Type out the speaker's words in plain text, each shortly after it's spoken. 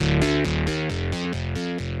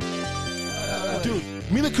Dude,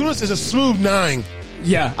 Mila Kunis is a smooth 9.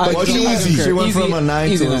 Yeah, easy. She went from a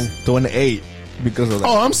 9 to an 8 because of that.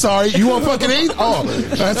 Oh, I'm sorry. You want fucking 8? Oh,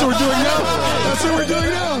 that's what we're doing now? That's what we're doing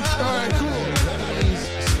now? All right, cool.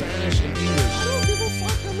 Spanish and English. I don't give a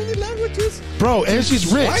fuck how many languages. Bro, and she's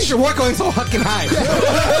rich. Why is your work going so fucking high?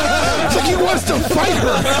 It's like he wants to fight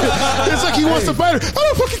her. It's like he wants to fight her. I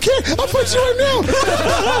don't fucking care. I'll fight you right now.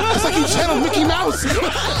 It's like you channeled Mickey Mouse.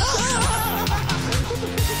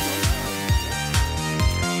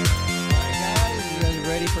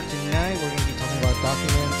 Ready for tonight? We're going to be talking about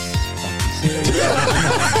documents.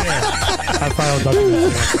 I filed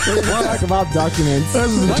documents. We're going to talk about documents.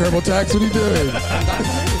 This is a TurboTax. What are you doing?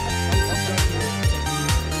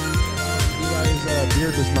 You guys'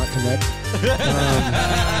 beard does not connect.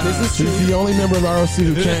 This is true. He's the only member of ROC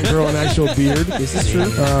who can't grow an actual beard. This is true.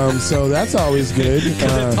 So that's always good.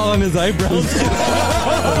 It's all on his eyebrows.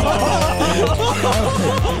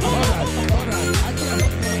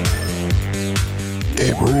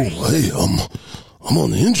 Hey, bro. Hey, I'm on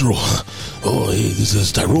the intro. Oh, hey, this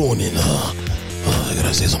is Tyrone, and I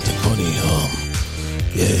gotta say something funny.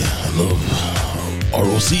 Yeah, I love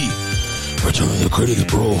ROC. Return of the Critics,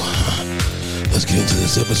 bro. Let's get into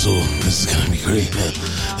this episode. This is gonna be great, man.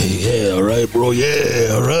 Hey, yeah, all right, bro.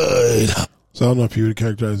 Yeah, all right. So I don't know if you would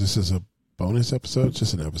characterize this as a bonus episode. It's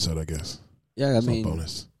just an episode, I guess. Yeah, It's not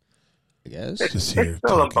bonus. I guess. Just here.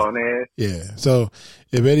 Still a talking. bonus. Yeah. So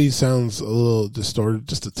if Eddie sounds a little distorted,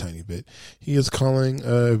 just a tiny bit, he is calling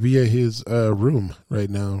via his room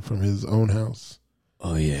right now from his own house.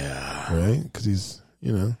 Oh, yeah. Right? Because he's,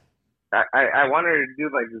 you know. I wanted to do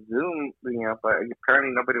like Zoom, but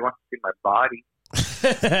apparently nobody wants to see my body.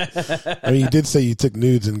 I mean, you did say you took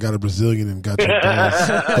nudes and got a Brazilian and got your balls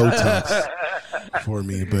Botox for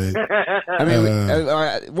me, but I mean,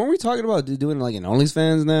 weren't we talking about doing like an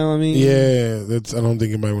OnlyFans now? I mean, yeah, that's. I don't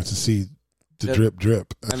think anybody wants to see the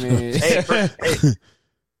drip. I mean, Hey,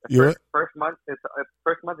 You first month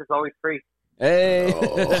is always free. hey.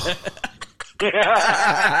 Oh.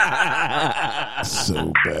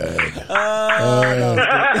 So bad.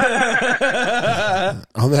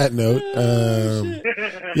 On that note,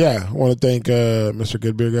 yeah, I want to thank Mr.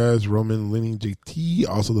 Goodbeer guys, Roman, Lenny, JT,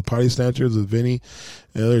 also the Potty Snatchers with Vinny,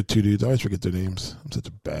 and the other two dudes. I always forget their names. I'm such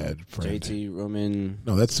a bad friend. JT, Roman.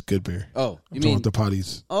 No, that's Goodbeer. Oh, you I'm talking mean about the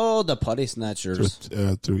Potties Oh, the Potty Snatchers.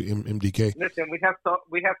 through MDK. Listen, we have so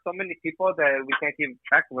many people that we can't keep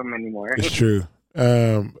track of them anymore. It's true.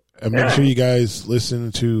 And make sure you guys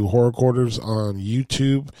listen to Horror Quarters on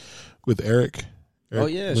YouTube with Eric. Oh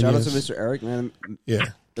yeah, shout out to Mr. Eric, man. Yeah,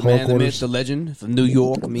 The Horror man, the myth, Quarters. the legend from New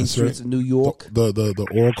York, mean That's streets right. of New York. The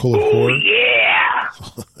Oracle of Horror.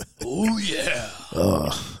 Oh yeah.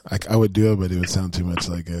 I would do it, but it would sound too much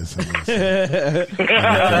like us.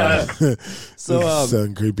 So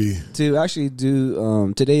sound creepy. to actually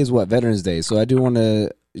do today is what, Veterans Day, so I do want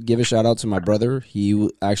to give a shout out to my brother. He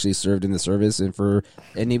actually served in the service, and for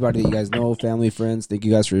anybody that you guys know, family, friends, thank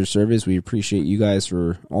you guys for your service. We appreciate you guys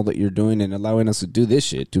for all that you're doing and allowing us to do this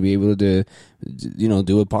shit, to be able to, you know,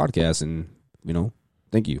 do a podcast, and you know,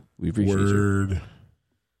 thank you. We appreciate you. Word.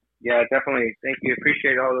 Yeah, definitely. Thank you.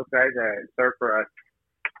 Appreciate all those guys that serve for us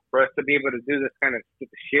to be able to do this kind of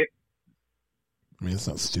stupid shit. I mean, it's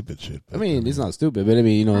not stupid shit. I mean, it's not stupid, but I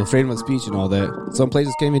mean, you know, freedom of speech and all that. Some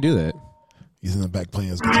places can't even do that. He's in the back playing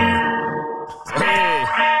his guitar.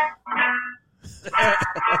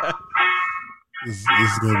 This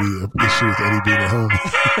is going to be an issue with Eddie being at home.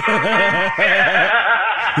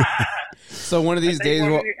 So one of these days, I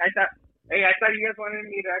thought you guys wanted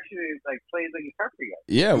me to actually like play the guitar for you guys.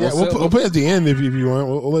 yeah, Yeah, we'll play at the end if you want.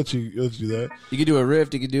 We'll let you do that. you could do a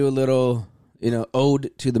riff. You could do a little, you know, ode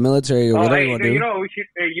to the military or whatever you want to do. You know what we should?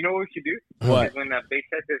 You know what we should do? What? Is when bass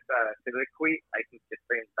has this soliloquy, I can just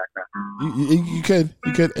play in the background.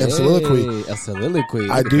 You could and soliloquy. Hey, a soliloquy.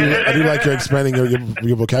 I do like you're expanding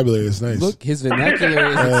your vocabulary. It's nice. Look, his vernacular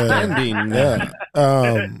is expanding. Yeah.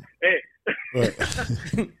 Hey. But-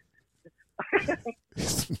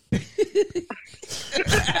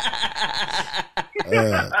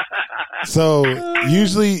 so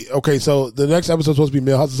usually, okay, so the next episode's supposed to be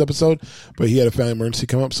Millhouse's episode, but he had a family emergency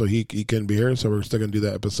come up, so he couldn't be here. So we're still gonna do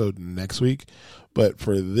that episode next week. But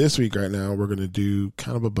for this week, right now, we're gonna do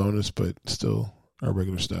kind of a bonus, but still our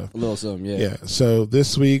regular stuff. A little something, yeah. Yeah. So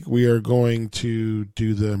this week we are going to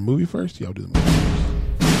do the movie first. Yeah, I'll do the movie first.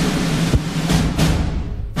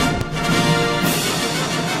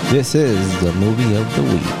 This is the movie of the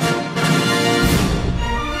week.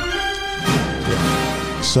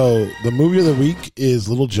 So the movie of the week is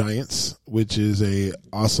Little Giants, which is a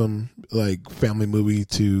awesome like family movie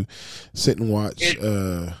to sit and watch.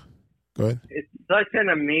 Go ahead. It's such an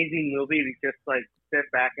amazing movie to just like sit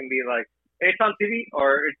back and be like, hey, it's on TV,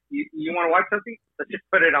 or you want to watch something? Let's just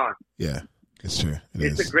put it on. Yeah, it's true.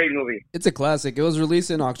 It's a great movie. It's a classic. It was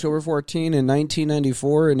released in October 14 in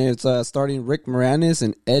 1994, and it's starring Rick Moranis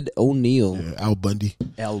and Ed O'Neill. Yeah, Al Bundy.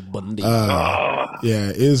 Al Bundy. Yeah,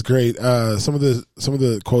 it is great. Some of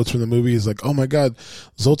the quotes from the movie is like, "Oh my God,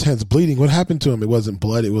 Zoltan's bleeding. What happened to him? It wasn't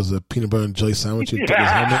blood. It was a peanut butter and jelly sandwich. He took his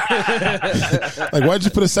helmet. Like, why'd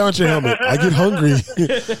you put a sandwich in your helmet? I get hungry."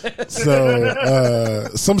 So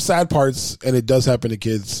some sad parts, and it does happen to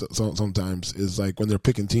kids sometimes, is like when they're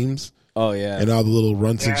picking teams. Oh yeah, and all the little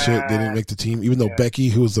runts and shit, they didn't make the team. Even though Becky,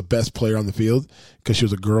 who was the best player on the field, because she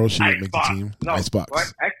was a girl, she didn't make the team. No, Icebox.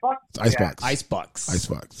 What? Icebox? Icebox. Icebox.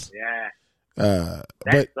 Icebox. Yeah. But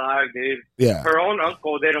That sucked, dude. yeah, Her own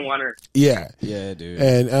uncle didn't want her. yeah, Yeah, dude.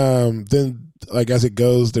 and then like as it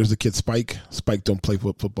goes, there's the kid Spike. Spike don't play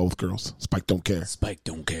football with girls. Spike don't care. Spike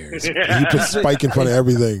don't care. He puts Spike in front of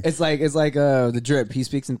everything. It's like the Drip. He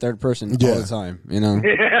speaks in third person all the time. You know.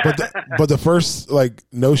 But the first like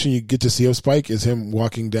notion you get to see of Spike is him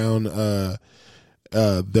walking down their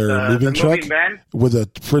moving truck van with a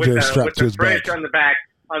refrigerator strapped to his back. On the back.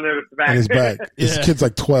 On his back. This kid's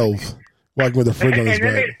like 12, walking with a fridge on his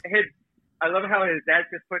back. I love how his dad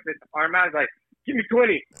just puts his arm out, like, give me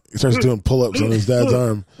 20. He starts doing pull-ups on his dad's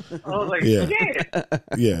arm. I was like, Yeah.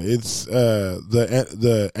 yeah. It's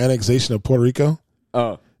the annexation of Puerto Rico.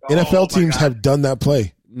 Oh NFL teams have done that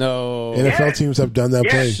play. no. NFL teams have done that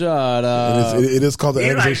play. Shut up. It is called the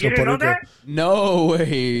Eli, annexation you of didn't Puerto know Rico. that? No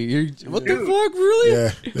way. What the fuck? Really?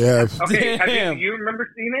 Yeah, yeah. Okay, Damn. you remember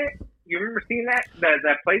seeing it? You remember seeing that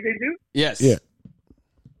play they do? Yes. Yeah.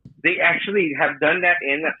 They actually have done that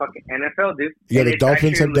in the fucking NFL, dude. Yeah, And the it's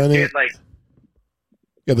Dolphins actually have done legit, it. Like,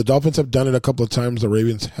 Yeah, the Dolphins have done it a couple of times. The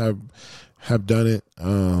Ravens have done it.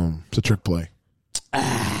 It's a trick play.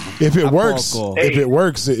 If it works,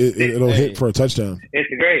 it'll hit for a touchdown. it's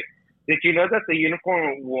great. Did you know that the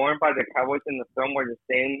uniform worn by the Cowboys in the film were the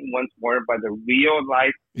same ones worn by the real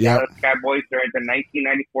life Dallas Cowboys during the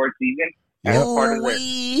 1994 season? As part of their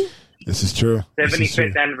This is true.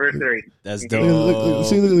 75th anniversary. That's Look at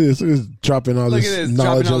this. Look at this. Dropping all Look this at this.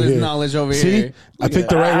 knowledge Dropping all over this here. knowledge over See? here. I picked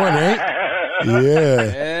the right one, right?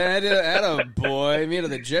 Yeah. That a boy. Me to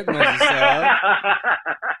the Drip knows his stuff.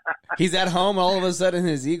 He's at home. All of a sudden,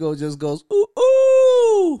 his ego just goes, ooh,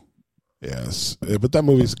 ooh. Yes. But that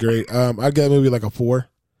movie's great. I'd get a movie like a 4.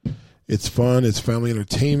 It's fun. It's family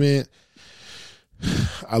entertainment.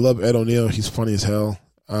 I love Ed O'Neill. He's funny as hell.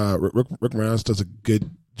 Rick Moranis does a good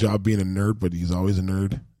job being a nerd, but he's always a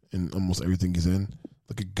nerd in almost everything he's in.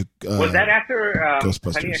 Like a good, was that after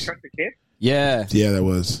Ghostbusters? Honey, I Shrunk the Kid? Yeah. Yeah, that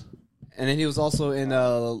was. And then he was also in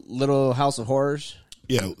Little House of Horrors.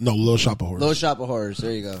 Yeah, no, Little Shop of Horrors. Little Shop of Horrors.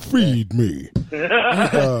 There you go. Feed me. Hey,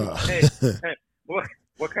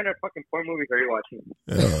 what kind of fucking porn movies are you watching?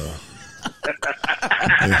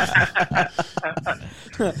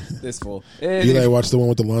 This fool. Eli watched the one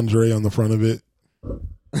with the lingerie on the front of it.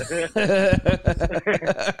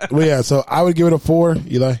 Well, yeah, so I would give it a 4,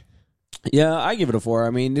 Eli. Yeah, I give it a 4.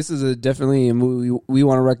 I mean, this is definitely a movie we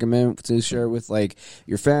want to recommend to share with like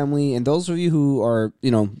your family and those of you who are,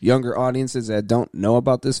 younger audiences that don't know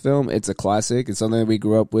about this film. It's a classic. It's something that we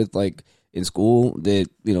grew up with, like in school. That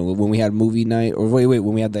when we had movie night, or when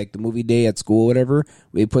we had like the movie day at school, or whatever,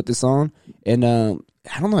 we put this on, and I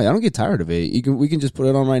don't know, I don't get tired of it. We can just put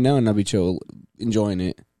it on right now and I'll be chill, enjoying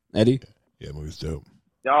it. Eddie? Yeah, movie's dope.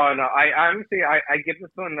 No, I honestly I give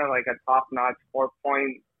this one like a top notch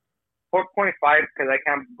 4.5 because I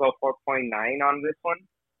can't go 4.9 on this one.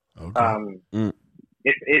 Okay.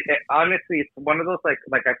 It honestly, it's one of those like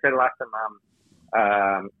I said last time,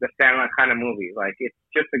 the family kind of movie. Like, it's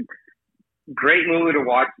just a great movie to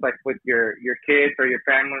watch, like with your kids or your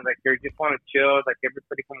family. Like, you just want to chill. Like,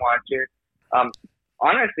 everybody can watch it.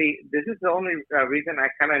 Honestly, this is the only reason I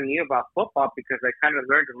kind of knew about football, because I kind of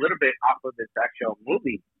learned a little bit off of this actual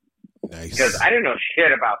movie. Nice. Because I didn't know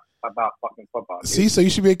shit about fucking football. Dude. See, so you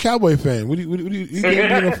should be a Cowboy fan. What do you being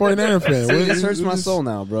a 49er fan? See, this hurts my soul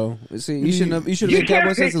now, bro. See, you should have been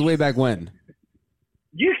Cowboy since way back when.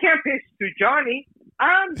 You can't pitch to Johnny.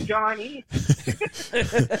 I'm Johnny.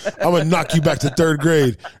 I'm gonna knock you back to 3rd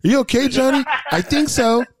grade. Are you okay, Johnny? I think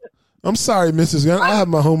so. I'm sorry, Mrs. Gunn. I have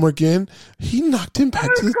my homework in. He knocked him back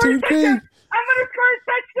to the 3rd grade. I'm gonna score a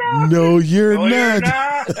touchdown. No, you're No,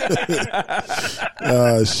 not. you're not.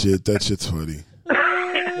 Oh shit, that shit's funny.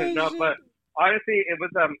 No, but honestly, it was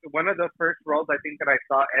one of the first roles I think that I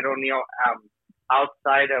saw Ed O'Neill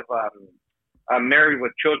outside of Married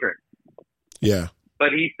with Children. Yeah.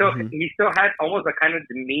 But he still had almost a kind of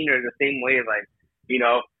demeanor the same way, like,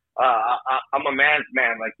 I'm a man's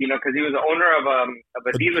man, like, you know, because he was the owner of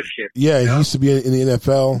a dealership. Yeah, you know? he used to be in the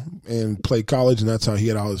NFL and play college, and that's how he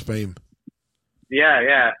had all his fame. Yeah.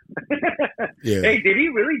 Yeah. Hey, did he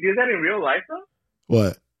really do that in real life though?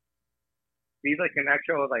 What? He's like an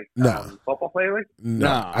actual No. football player. Like?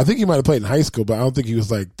 No, I think he might have played in high school, but I don't think he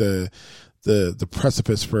was like the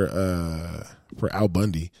precipice for Al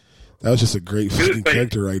Bundy. That was just a great fucking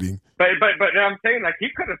character writing. But I'm saying, like, he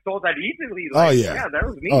could have sold that easily. Oh, Like, yeah. that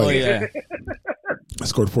was me. Oh, yeah. I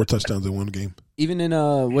scored 4 touchdowns in one game. Even in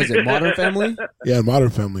was it Modern Family? Yeah, Modern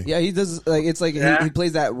Family. Yeah, he does like it's like Yeah. he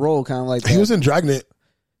plays that role kind of like that. He was in Dragnet.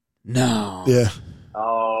 No. Yeah.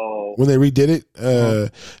 Oh. When they redid it.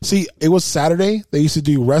 See, it was Saturday. They used to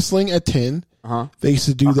do wrestling at 10. Uh-huh. They used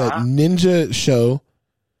to do that ninja show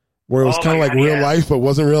where it was Oh kind of my like God, real yeah. life, but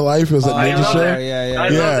wasn't real life. It was that I ninja love show. that. Yeah. I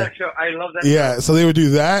Yeah. love that show. I love that Yeah, show. so they would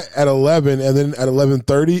do that at 11, and then at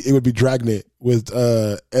 11:30 it would be Dragnet with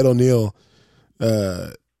Ed O'Neill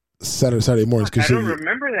Saturday mornings. I don't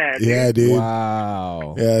remember that. Dude. Yeah, dude.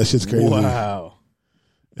 Wow. Yeah, that shit's crazy. Wow.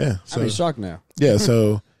 Yeah, I'm in shock now. yeah.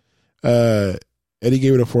 So Eddie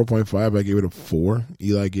gave it a 4.5. I gave it a 4.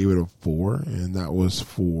 Eli gave it a 4, and that was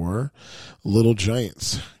for Little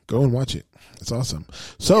Giants. Go and watch it. It's awesome.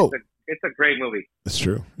 So It's a great movie. it's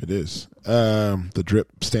true. It is. The drip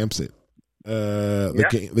stamps it. Yeah.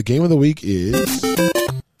 The game of the week is.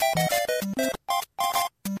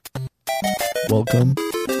 Welcome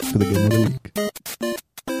to the game of the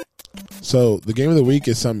week. So the game of the week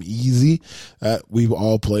is something easy that we've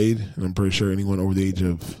all played, and I'm pretty sure anyone over the age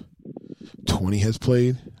of 20 has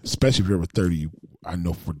played. Especially if you're over 30, I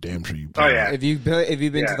know for damn sure you Oh, played. yeah. If you've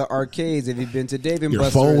been to the arcades, if you've been to Dave and Your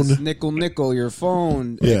Buster's, phone. Nickel, your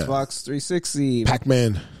phone, Yeah. Xbox 360,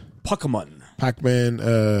 Pac-Man. Pokemon.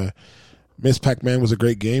 Miss Pac-Man was a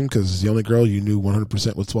great game because the only girl you knew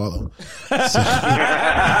 100% would swallow.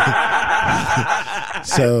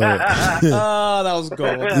 So, Oh, that was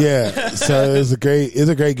gold. yeah, so it's a great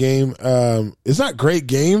game. It's not great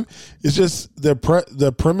game. It's just the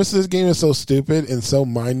premise of this game is so stupid and so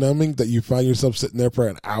mind numbing that you find yourself sitting there for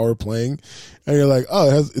an hour playing, and you're like,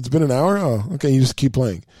 oh, it's been an hour. Oh, okay, you just keep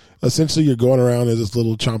playing. Essentially, you're going around as this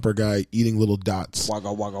little chomper guy eating little dots.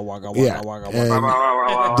 Wagga, wagga, wagga, Yeah, wagga, wagga, and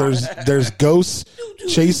wagga. there's ghosts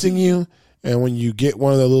chasing you, and when you get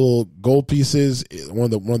one of the little gold pieces,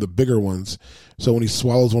 one of the bigger ones. So when he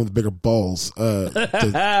swallows one of the bigger balls,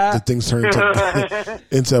 the things turn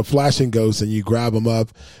into a flashing ghost, and you grab them up,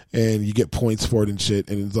 and you get points for it and shit.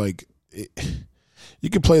 And it's like you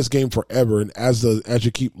can play this game forever, and as you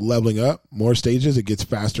keep leveling up more stages, it gets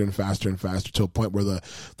faster and faster and faster to a point where the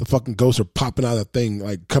fucking ghosts are popping out of the thing,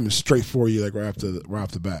 like coming straight for you, like right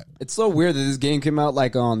off the bat. It's so weird that this game came out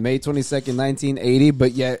like on May 22nd, 1980,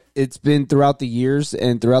 but yet it's been throughout the years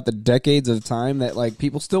and throughout the decades of time that like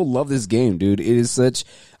people still love this game, dude. It is such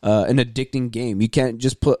an addicting game. You can't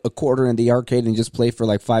just put a quarter in the arcade and just play for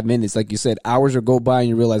like 5 minutes. Like you said, hours will go by and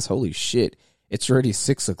you realize, holy shit, it's already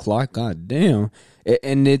 6 o'clock. God damn.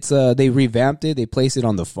 And it's they revamped it. They place it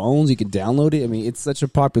on the phones. You can download it. I mean, it's such a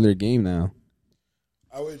popular game now.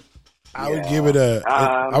 I would give it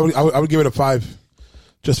I would give it a 5,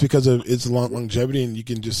 just because of its longevity, and you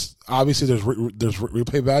can just obviously there's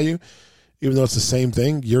replay value, even though it's the same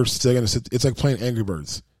thing. You're still gonna sit. It's like playing Angry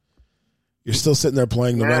Birds. You're still sitting there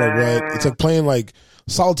playing no matter what. It's like playing like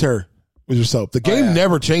solitaire with yourself. The game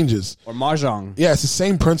never changes. Or Mahjong. Yeah, it's the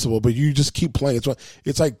same principle, but you just keep playing.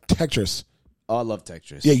 It's like Tetris. Oh, I love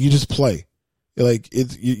Tetris. Yeah, you just play. Like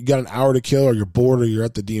you got an hour to kill, or you're bored, or you're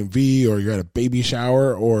at the DMV, or you're at a baby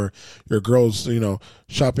shower, or your girl's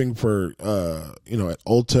shopping for at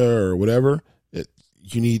Ulta or whatever.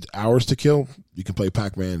 You need hours to kill. You can play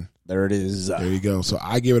Pac-Man. There it is. There you go. So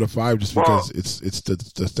I give it a 5 just because it's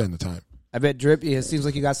the standard time. I bet Drip. It seems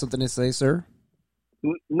like you got something to say, sir.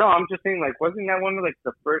 No, I'm just saying, like, wasn't that one of like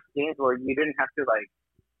the first games where you didn't have to like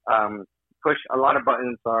push a lot of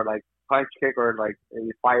buttons or like punch, kick, or like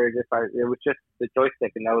you fire this, fire? It was just the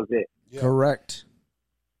joystick, and that was it. Yeah. Correct.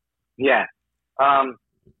 Yeah.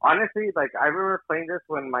 Honestly, like I remember playing this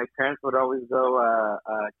when my parents would always go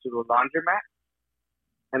to the laundromat,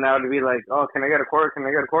 and I would be like, "Oh, can I get a quarter? Can I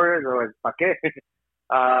get a quarter?" Or like, "Fuck it."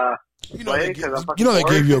 They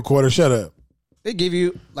gave you a quarter. Shut up. They give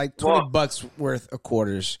you like $20 worth of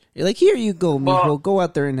quarters. You're like, here you go, mijo. Go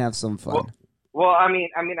out there and have some fun. Well, I mean,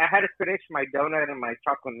 I had to finish my donut and my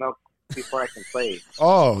chocolate milk before I can play.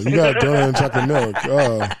 Oh, you got donut and chocolate milk.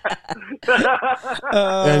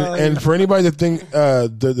 Oh. And for anybody that think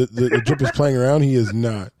the Drip is playing around, he is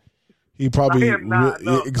not. He probably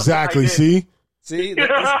exactly. See.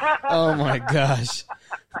 Oh my gosh,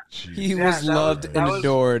 he was loved and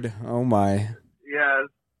adored. Oh my. Yes.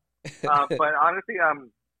 But honestly,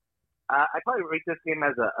 I probably rate this game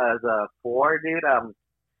as a 4, dude.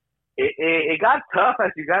 It got tough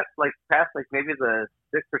as you got like past like maybe the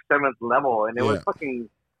 6th or 7th level, and it was fucking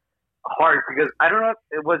hard because I don't know.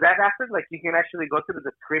 Was that after like you can actually go to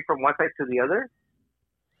the screen from one side to the other?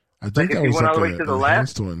 I think Like, that if you was went like all the way to the left?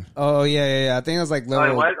 enhanced one. Oh yeah. I think it was like Oh,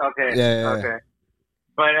 level. it was? Okay. Yeah. Okay.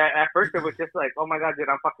 But at first it was just like, oh my god, dude,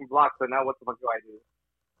 I'm fucking blocked. So now what the fuck do I do?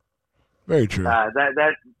 Very true.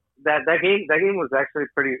 That game was actually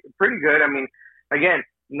pretty good. I mean, again,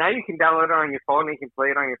 now you can download it on your phone and you can play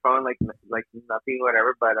it on your phone like nothing,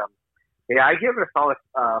 whatever. But yeah, I give it a solid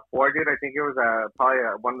 4, dude. I think it was probably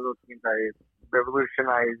one of those games that is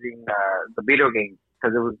revolutionizing the video game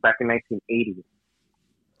because it was back in 1980.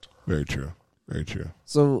 Very true. Very true.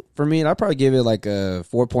 So for me, I'd probably give it like a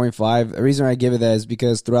 4.5. The reason I give it that is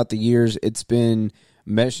because throughout the years, it's been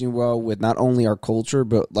meshing well with not only our culture,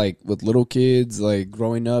 but like with little kids, like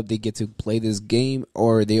growing up, they get to play this game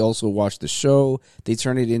or they also watch the show. They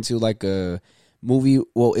turn it into like a movie.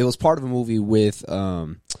 Well, it was part of a movie with,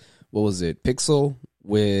 what was it? Pixel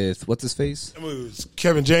with what's his face? That movie was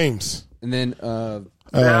Kevin James. And then,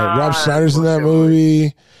 Rob Schneider's in that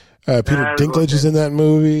movie. Peter Dinklage is in that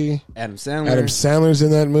movie. Adam Sandler. Adam Sandler's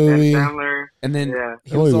in that movie. Sandler. And then Yeah.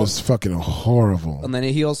 That movie was fucking horrible. And then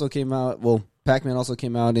he also came out. Well, Pac-Man also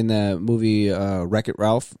came out in that movie Wreck-It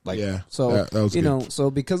Ralph. Like, Yeah, so that was you good. know,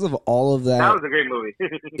 so because of all of that, That was a great movie.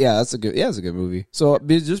 it's a good movie. So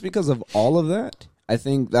just because of all of that, I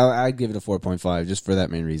think that I'd give it a 4.5 just for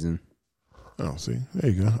that main reason. Oh, see,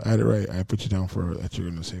 there you go. I had it right. I put you down for that. You're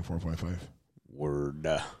going to say 4.5. Word.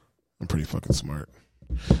 I'm pretty fucking smart.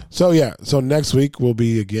 So yeah, so next week will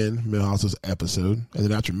be again Millhouse's episode, and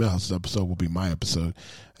then after Millhouse's episode will be my episode,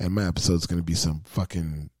 and my episode is going to be some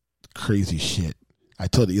fucking crazy shit. I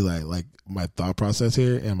told Eli like my thought process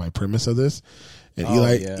here and my premise of this, and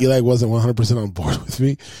Eli wasn't 100% on board with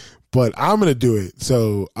me, but I'm going to do it.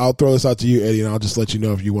 So I'll throw this out to you, Eddie, and I'll just let you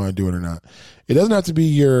know if you want to do it or not. It doesn't have to be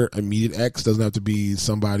your immediate ex. Doesn't have to be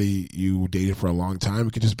somebody you dated for a long time.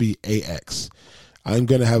 It could just be a ex. I'm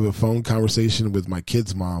going to have a phone conversation with my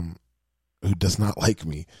kid's mom who does not like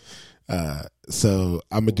me. So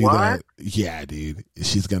I'm going to do that. Yeah, dude.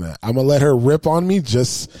 I'm going to let her rip on me.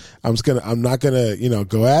 I'm not going to,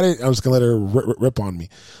 go at it. I'm just going to let her rip on me.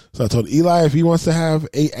 So I told Eli if he wants to have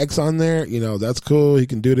a ex on there, that's cool. He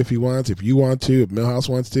can do it if he wants. If you want to, if Millhouse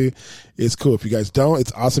wants to, it's cool. If you guys don't,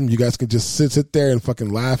 it's awesome. You guys can just sit there and fucking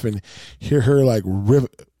laugh and hear her like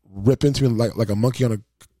rip into me like a monkey on a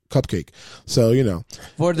cupcake. So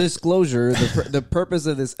For disclosure, the purpose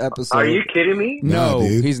of this episode. Are you kidding me? No, Nah,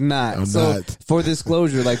 dude. he's not. I'm So not. for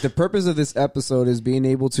disclosure, like the purpose of this episode is being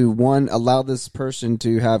able to, 1, allow this person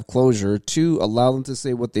to have closure, 2, allow them to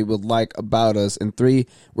say what they would like about us, and 3,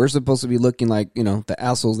 we're supposed to be looking like the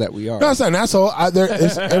assholes that we are. No, it's not an asshole.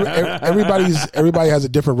 Everybody has a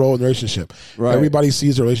different role in the relationship. Right. Everybody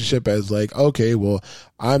sees a relationship as like, okay, well,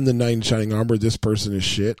 I'm the knight in shining armor. This person is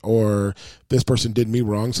shit, or this person did me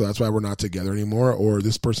wrong, so that's why we're not together anymore. Or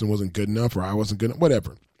this person wasn't good enough, or I wasn't good enough,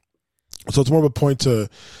 whatever. So it's more of a point to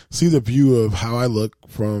see the view of how I look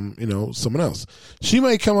from someone else. She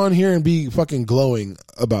might come on here and be fucking glowing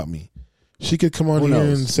about me. She could come on here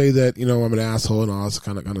and say that I'm an asshole and all this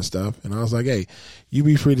kind of stuff. And I was like, hey, you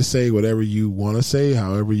be free to say whatever you want to say,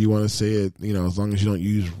 however you want to say it. As long as you don't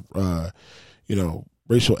use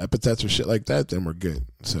racial epithets or shit like that, then we're good.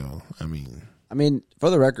 So I mean, for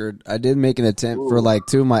the record, I did make an attempt for like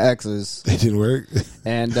 2 of my exes, it didn't work.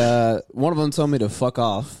 and one of them told me to fuck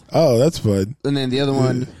off, Oh, that's fun. and then the other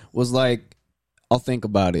one was like, "I'll think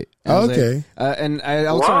about it." And I was Okay. like, and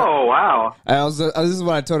I was Whoa, wow. this is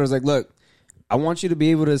what I told her. I was like, "Look, I want you to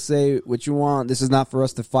be able to say what you want. This is not for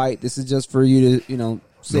us to fight. This is just for you to,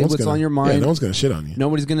 say what's on your mind. Yeah, no one's gonna shit on you.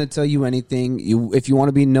 Nobody's going to tell you anything. If you want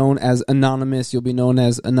to be known as anonymous, you'll be known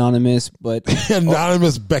as anonymous. But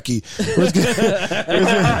Anonymous Becky.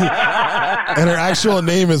 And her actual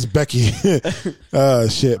name is Becky.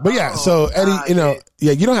 Shit. But yeah, so Eddie,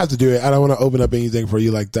 you don't have to do it. I don't want to open up anything for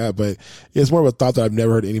you like that, but it's more of a thought that I've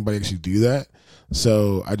never heard anybody actually do that.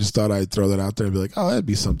 So I just thought I'd throw that out there and be like, oh, that'd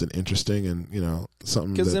be something interesting and,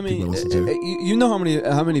 something that people listen to. You know how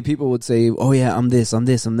many people would say, oh yeah, I'm this, I'm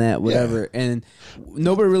that, whatever. Yeah. And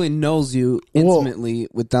nobody really knows you intimately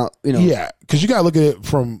without, Yeah, because you got to look at it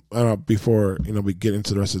from, before, we get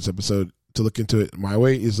into the rest of this episode, to look into it my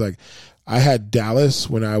way is like, I had Dallas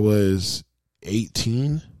when I was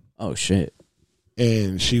 18. Oh shit.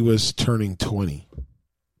 And she was turning 20.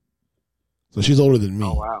 So she's older than me.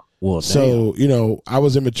 Oh, wow. Well, so, I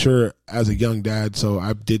was immature as a young dad, so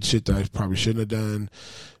I did shit that I probably shouldn't have done,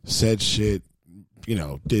 said shit,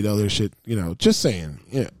 did other shit, just saying.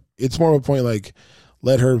 Yeah. it's more of a point like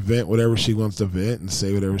let her vent whatever she wants to vent and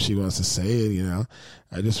say whatever she wants to say, and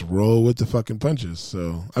I just roll with the fucking punches.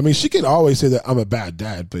 So I mean, she can always say that I'm a bad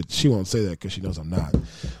dad, but she won't say that because she knows I'm not.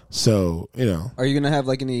 So Are you gonna have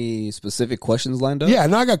like any specific questions lined up? Yeah,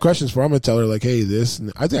 no, I got questions for her. I'm gonna tell her like, hey, this.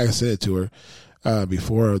 And I think I said it to her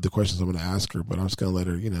before the questions I'm gonna ask her, but I'm just gonna let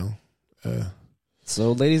her,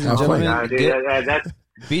 So, ladies and Have fun. gentlemen,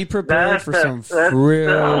 be prepared for some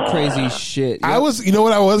real crazy shit. I was,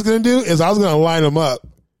 what I was gonna do is I was gonna line them up.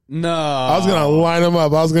 No, I was gonna line them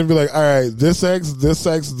up. I was gonna be like, all right, this X, this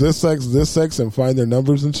X, this X, this X, and find their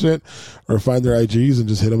numbers and shit, or find their IGs and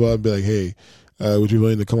just hit them up and be like, hey, would you be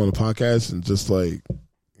willing to come on the podcast and just like,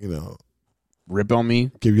 rip on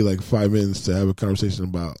me? Give you like 5 minutes to have a conversation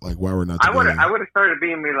about like why we're not together. I would have started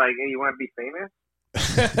being me like, hey, you want to be famous?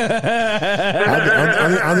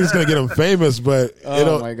 I'm just gonna get them famous, but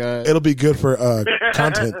it'll be good for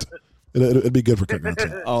content. It'll be good for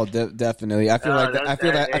content. Oh, definitely. I feel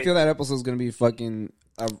that episode is gonna be fucking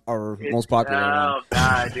our most popular. Oh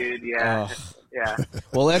god, dude, yeah. Yeah.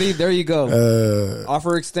 Well, Eddie, there you go.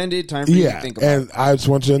 Offer extended. Time for you to think about. And I just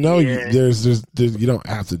want you to know, there's you don't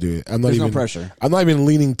have to do it. There's no pressure. I'm not even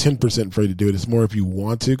leaning 10% for you to do it. It's more if you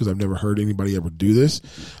want to, because I've never heard anybody ever do this.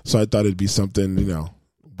 So I thought it'd be something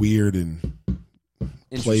weird and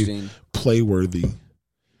interesting, play worthy.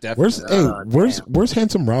 Definitely. Where's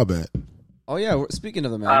Handsome Rob at? Oh yeah, speaking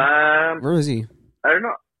of the man, where is he? I don't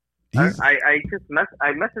know. I just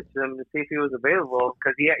messaged him to see if he was available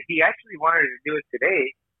because he actually wanted to do it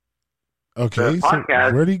today. Okay, so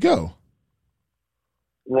where'd he go?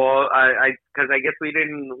 Well, because I guess we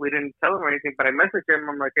didn't tell him or anything, but I messaged him.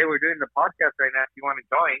 I'm like, hey, we're doing the podcast right now. If you want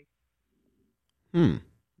to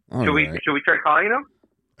join, should we try calling him?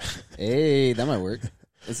 Hey, that might work.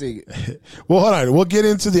 Let's see. Well, hold on. We'll get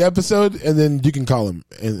into the episode, and then you can call him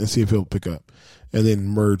and see if he'll pick up, and then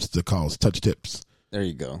merge the calls. Touch tips. There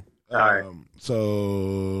you go. All right. So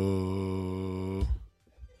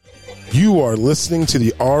you are listening to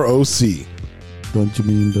the ROC. Don't you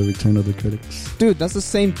mean the Return of the Critics? Dude, that's the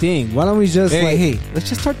same thing. Why don't we just hey, let's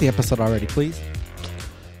just start the episode already, please.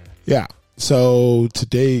 Yeah. So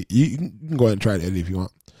today you can go ahead and try it, Eddie, if you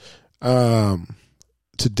want.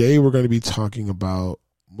 Today we're going to be talking about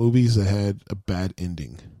movies that had a bad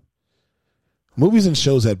ending. Movies and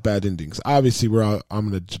shows had bad endings. Obviously, I'm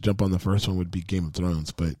going to jump on the first one would be Game of Thrones,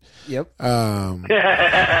 but yep.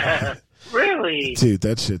 Really, dude,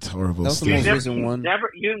 that shit's horrible. That was the most recent one.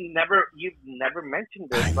 You've never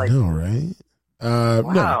mentioned this. I know, right?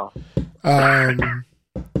 Wow. No.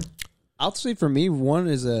 I'll say for me, one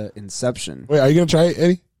is Inception. Wait, are you going to try it,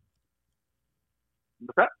 Eddie?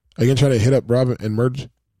 What's that? Are you going to try to hit up Rob and merge?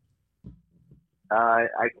 I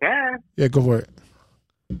can. Yeah, go for it.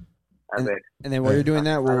 And then while you're doing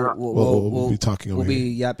that, we'll be talking over We'll here. be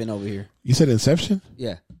yapping over here. You said Inception?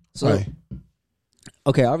 Yeah. So, Why?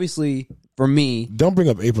 Okay, obviously, for me, Don't bring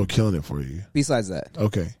up April killing it for you. besides that,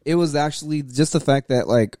 Okay. it was actually just the fact that,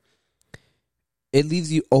 like, it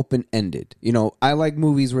leaves you open-ended. I like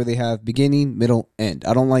movies where they have beginning, middle, end.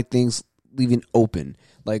 I don't like things leaving open.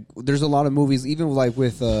 Like, there's a lot of movies, even like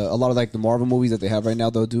with a lot of like the Marvel movies that they have right now,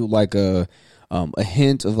 they'll do like a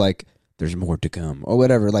hint of like, there's more to come or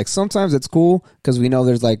whatever. Like sometimes it's cool because we know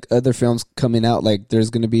there's like other films coming out. Like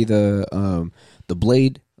there's going to be the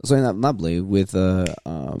Blade. Sorry, not Blade with yeah,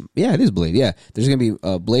 it is Blade. Yeah, there's going to be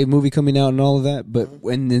a Blade movie coming out and all of that. But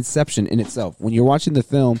when Inception in itself, when you're watching the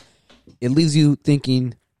film, it leaves you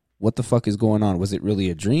thinking, what the fuck is going on? Was it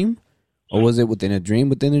really a dream, or was it within a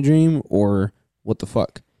dream, or what the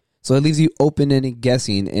fuck? So it leaves you open and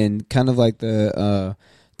guessing, and kind of like the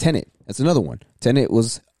Tenet. That's another one. Tenet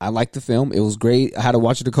was. I liked the film. It was great. I had to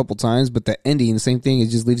watch it a couple times, but the ending, the same thing. It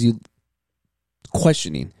just leaves you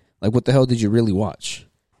questioning, like, what the hell did you really watch?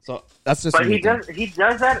 So that's just. But he does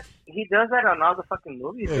that. He does that on all the fucking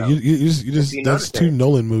movies. Yeah, you just that's two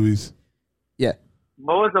Nolan movies. Yeah.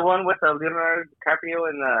 What was the one with Leonardo DiCaprio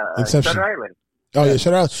and Inception. Shutter Island? Oh yeah,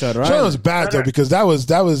 Shutter Island. Shutter Island was bad though because that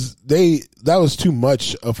was too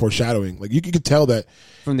much of foreshadowing. Like you could tell that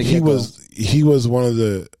from the he was one of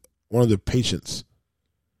the patients.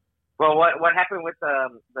 Well, what happened with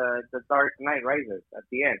the Dark Knight Rises at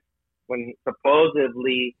the end when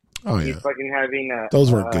supposedly he's fucking having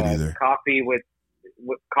those weren't good either. Coffee with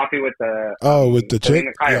the with the chick.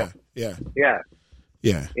 Yeah.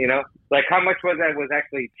 Like how much was that was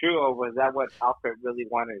actually true, or was that what Alfred really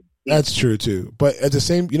wanted? That's true too. But at the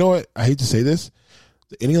same, you know what? I hate to say this,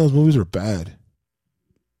 any of those movies were bad.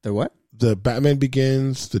 The what? The Batman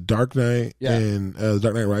Begins, The Dark Knight, and The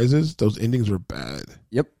Dark Knight Rises. Those endings were bad.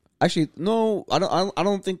 Yep. Actually, no, I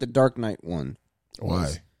don't think the Dark Knight one.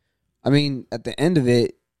 Why? I mean, at the end of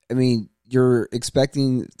it, I mean, you're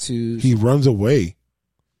expecting to. He runs away.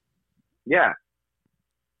 Yeah.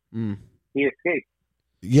 Mm, He escaped.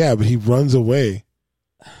 Yeah, but he runs away.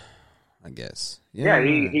 I guess. Yeah,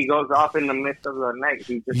 he goes off in the midst of the night.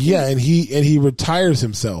 And he retires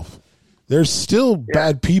himself. There's still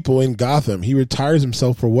bad people in Gotham. He retires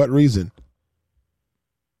himself for what reason?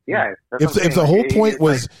 Yeah. If the whole point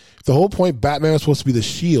was the whole point, Batman was supposed to be the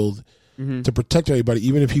shield to protect everybody,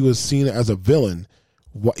 even if he was seen as a villain.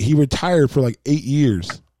 He retired for like 8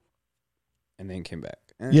 years, and then came back.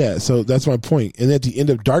 Yeah, so that's my point. And at the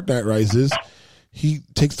end of Dark Knight Rises, he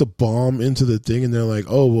takes the bomb into the thing, and they're like,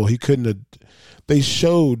 "Oh, well, he couldn't have." They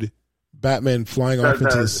showed Batman flying off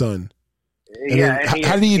into the sun. And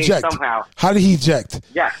how did he eject? Somehow. How did he eject?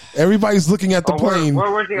 Yeah. Everybody's looking at the plane.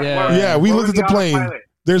 Where was he? We looked at the plane. Autopilot?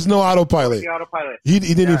 There's no autopilot. He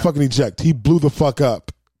didn't even fucking eject. He blew the fuck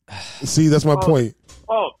up. See, that's my point.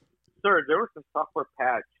 Oh, sir, there was some software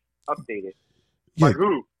patch updated. By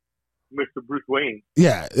who? Mr. Bruce Wayne.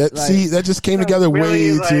 Yeah, that just came together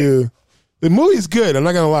way too. The movie's good. I'm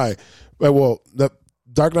not gonna lie. But, well, the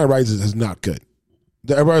Dark Knight Rises is not good.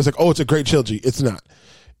 Everybody's like, "Oh, it's a great trilogy." It's not.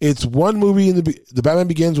 It's one movie. In the Batman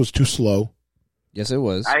Begins was too slow. Yes, it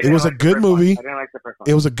was. It was a good movie. I didn't like the first one.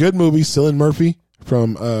 It was a good movie. Cillian Murphy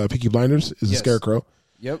from Peaky Blinders is a Scarecrow.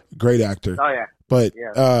 Yep. Great actor. Oh yeah. But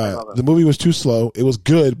the movie was too slow. It was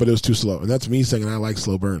good, but it was too slow. And that's me saying I like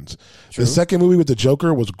slow burns. True. The second movie with the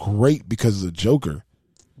Joker was great because of the Joker.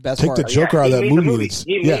 Take the Joker out of that movie.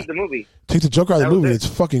 He made the movie. Take the Joker out of the movie. It's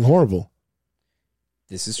fucking horrible.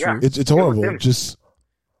 This is true. It's horrible.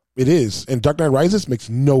 It is. And Dark Knight Rises makes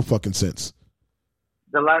no fucking sense.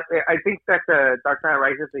 I think that the Dark Knight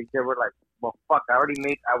Rises, they were like, well, fuck, I was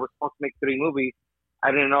supposed to make 3 movies.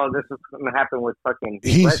 I didn't know this was going to happen with fucking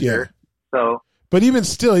Ledger. So. But even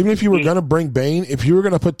still, even if you were going to bring Bane, if you were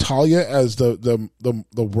going to put Talia as the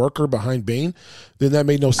worker behind Bane, then that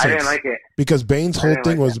made no sense. I didn't like it. Because Bane's whole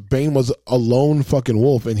thing was Bane was a lone fucking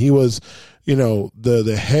wolf, and he was,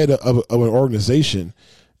 the head of an organization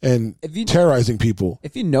and terrorizing people.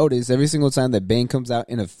 If you notice, every single time that Bane comes out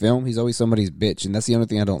in a film, he's always somebody's bitch, and that's the only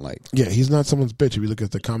thing I don't like. Yeah, he's not someone's bitch if you look at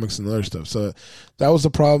the comics and the other stuff. So that was the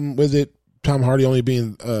problem with it. Tom Hardy only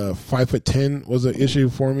being 5'10" was an issue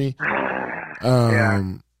for me.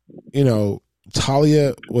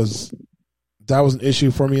 Talia was an issue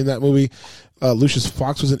for me in that movie. Lucius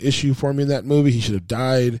Fox was an issue for me in that movie. He should have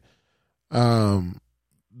died.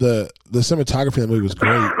 The cinematography in that movie was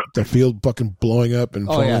great. The field fucking blowing up and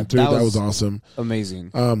falling through. That was awesome. Amazing.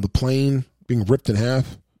 The plane being ripped in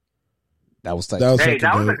half. That was tight. That was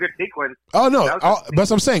a good sequence. Oh no, that's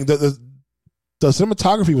what I'm saying. The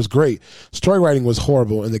cinematography was great. Story writing was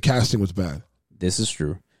horrible, and the casting was bad. This is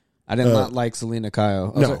true. I did not like Selena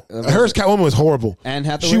Kyle. Her Catwoman was horrible. Anne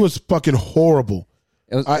Hathaway? She was fucking horrible.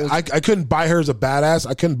 I couldn't buy her as a badass.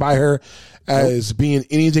 I couldn't buy her as being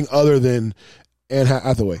anything other than Anne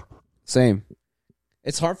Hathaway. Same.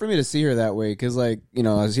 It's hard for me to see her that way because, I've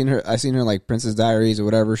seen her like Princess Diaries or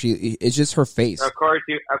whatever. It's just her face. Of course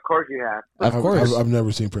you have. Of course, I've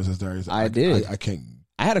never seen Princess Diaries. I did. I can't.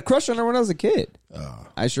 I had a crush on her when I was a kid.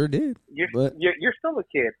 I sure did. You're still a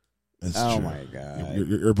kid. That's true. My god,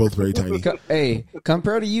 you're both very tiny. Hey,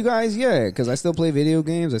 compared to you guys, because I still play video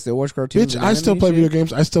games. I still watch cartoons. Bitch, I still play video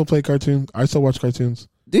games. I still play cartoons. I still watch cartoons.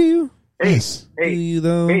 Do you? Yes. Do you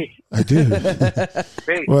though? I do.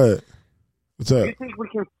 What? What's up? Do you think we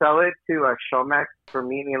can sell it to a Showmax for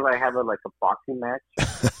me and Eli have a boxing match?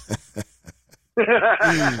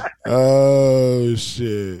 Oh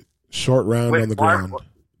shit! Short round on the ground.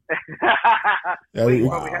 We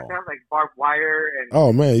have to have barbed wire and.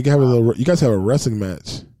 Oh man, you can have you guys have a wrestling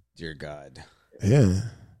match. Dear God. Yeah.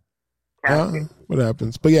 What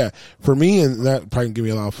happens? But yeah, for me, and that probably can give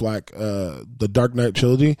me a lot of flack. The Dark Knight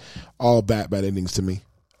trilogy, all bad endings to me.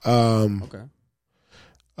 Okay.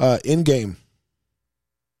 Endgame.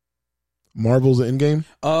 Marvel's Endgame.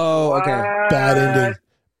 Oh, okay.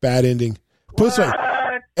 Bad ending. Put it this way,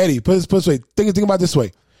 Eddie. Put it this way. Think about it this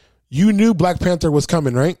way. You knew Black Panther was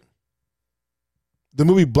coming, right? The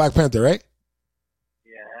movie Black Panther, right?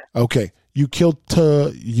 Yeah. Okay. You killed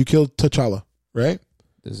T'Challa, right?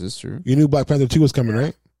 This is true. You knew Black Panther 2 was coming,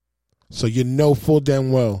 right? So you know full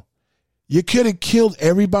damn well. You could have killed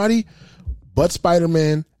everybody but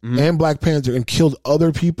Spider-Man and Black Panther and killed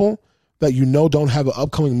other people that you know don't have an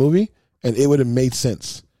upcoming movie, and it would have made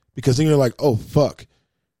sense. Because then you're like, oh, fuck.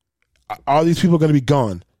 All these people are going to be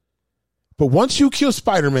gone. But once you kill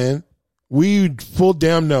Spider-Man, we full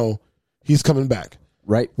damn know he's coming back.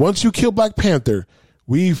 Right. Once you kill Black Panther,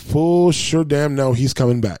 we full sure damn know he's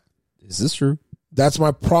coming back. This is true. That's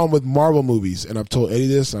my problem with Marvel movies, and I've told Eddie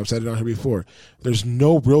this, and I've said it on here before. There's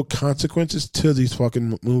no real consequences to these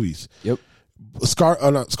fucking movies. Yep.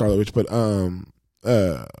 Not Scarlet Witch, but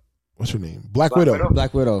what's her name? Black Widow.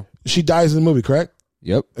 Black Widow. She dies in the movie, correct?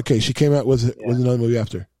 Yep. Okay, she came out with another movie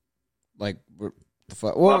after. Like, the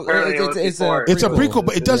fuck? Well, it's a prequel,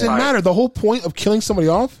 but it doesn't matter. The whole point of killing somebody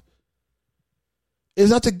off is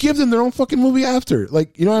not to give them their own fucking movie after.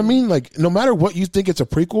 Like, you know what I mean? Like, no matter what you think it's a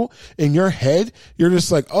prequel, in your head, you're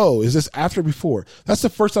just like, oh, is this after or before? That's the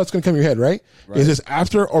first thought that's going to come in your head, right? Is this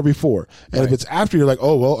after or before? And if it's after, you're like,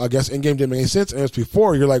 oh, well, I guess Endgame didn't make any sense. And if it's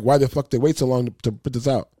before, you're like, why the fuck they wait so long to put this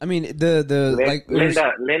out? I mean, Linda,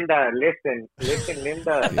 listen, Linda.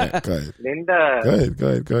 Yeah, go ahead.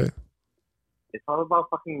 Linda. Go ahead. It's all about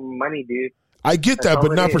fucking money, dude. I get that,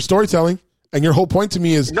 but not for storytelling. And your whole point to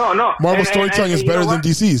me is Marvel storytelling is better than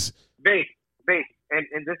DC's. Base.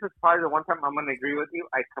 And this is probably the one time I'm going to agree with you.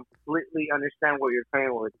 I completely understand what you're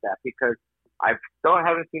saying with that because I still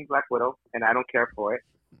haven't seen Black Widow and I don't care for it.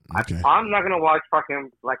 Okay. I'm not going to watch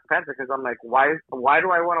fucking Black Panther because I'm like, why do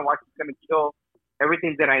I want to watch it's going to kill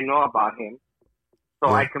everything that I know about him?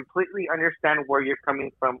 So I completely understand where you're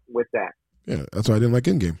coming from with that. Yeah, that's why I didn't like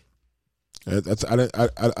Endgame. I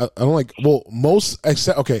don't like, well, most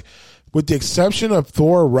except, okay, with the exception of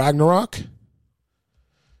Thor Ragnarok,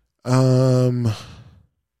 the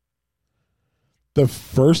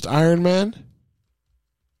first Iron Man.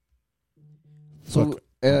 So,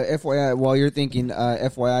 FYI, while you're thinking,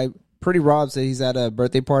 FYI, Pretty Rob said he's at a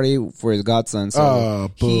birthday party for his godson, so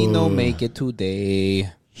he no make it today.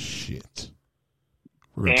 Shit.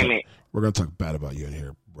 Damn it. We're going to talk bad about you in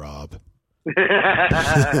here, Rob. You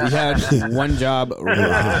had one job,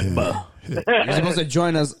 Rob. You're supposed to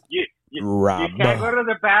join us, Rob. You can't go to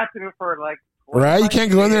the bathroom for like. Right? You can't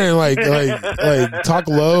go in there and like talk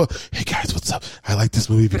low. Hey guys, what's up? I like this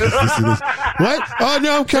movie because this and this. What? Oh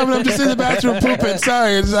no, I'm coming. I'm just in the bathroom pooping.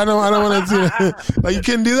 Sorry, I don't want to. Like you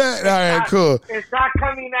couldn't do that. All right, cool. It's not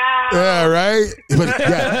coming out. Yeah, right. But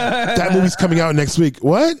yeah, that movie's coming out next week.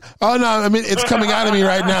 What? Oh no, I mean it's coming out of me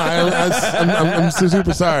right now. I'm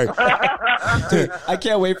super sorry. Dude, I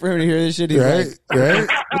can't wait for him to hear this shit. He's right?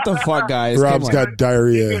 What the fuck, guys? Rob's got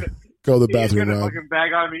diarrhea. Go to the bathroom, Rob. Rob. Fucking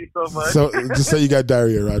bag on me so much. So just say you got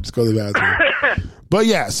diarrhea, Rob. Just go to the bathroom. But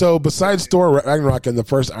yeah, so besides Thor Ragnarok and the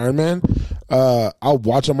first Iron Man, I'll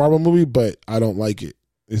watch a Marvel movie, but I don't like it.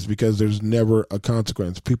 It's because there's never a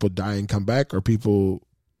consequence. People die and come back, or people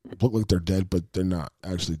look like they're dead, but they're not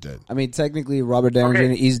actually dead. I mean, technically, Robert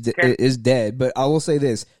Downey Jr. is dead, but I will say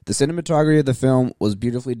this. The cinematography of the film was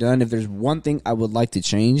beautifully done. If there's one thing I would like to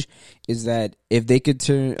change, is that if they could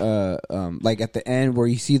turn, like at the end where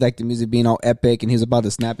you see like the music being all epic and he's about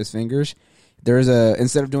to snap his fingers, there's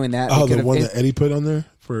instead of doing that. Oh, the one that Eddie put on there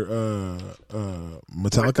for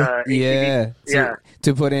Metallica? Yeah.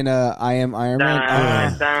 To put in I Am Iron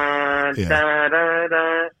Man.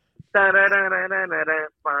 That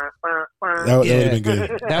would have been good.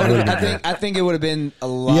 I think it would have been a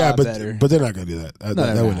lot better. But they're not going to do that.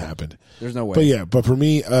 That wouldn't happen. There's no way. But yeah, but for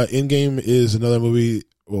me, Endgame is another movie.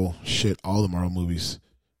 Well, shit, all the Marvel movies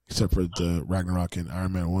except for the Ragnarok and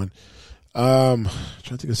Iron Man 1. Trying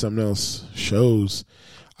to think of something else. Shows,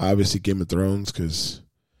 obviously Game of Thrones because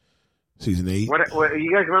season 8. What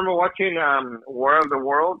you guys remember watching War of the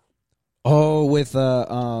World? Oh, with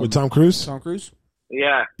Tom Cruise. Tom Cruise.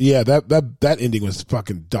 Yeah. Yeah, that ending was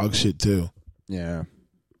fucking dog shit too. Yeah,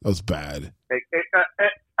 that was bad.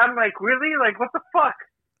 I'm like, really? Like, what the fuck?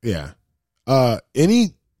 Yeah.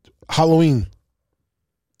 Any Halloween?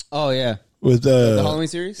 Oh yeah. With the Halloween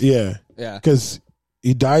series? Yeah. Yeah. Because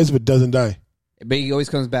he dies but doesn't die. But he always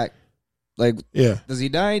comes back. Like, yeah. Does he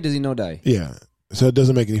die? Does he no die? Yeah. So it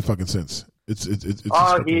doesn't make any fucking sense. It's he fell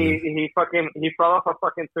off a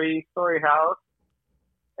fucking 3-story house.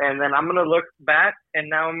 And then I'm gonna look back, and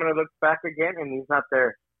now I'm gonna look back again, and he's not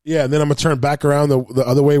there. Yeah, and then I'm gonna turn back around the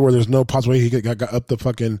other way where there's no possible way he got up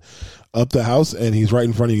the house, and he's right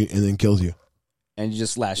in front of you, and then kills you. And you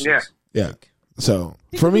just slash. Yeah. So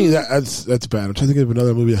for me, that's bad. I'm trying to think of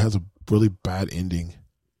another movie that has a really bad ending.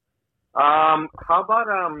 How about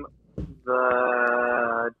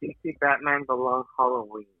the DC Batman The Long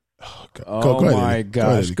Halloween? Oh, my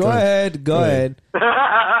gosh! Go ahead.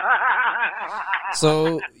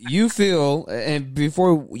 So you feel, and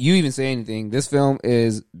before you even say anything, this film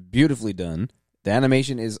is beautifully done. The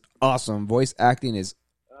animation is awesome. Voice acting is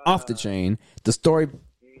off the chain. The story,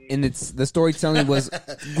 the storytelling was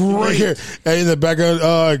great. Here, and in the background,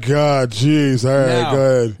 oh god, jeez. All right,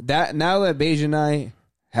 go ahead. Now that Beige and I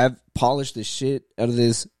have polished the shit out of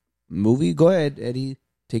this movie, go ahead, Eddie.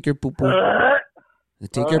 Take your poo-poo.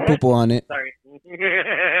 Take your poo-poo on it. Sorry.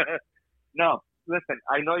 No. listen.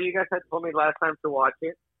 I know you guys had told me last time to watch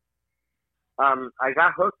it. I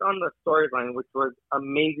got hooked on the storyline, which was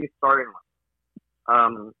amazing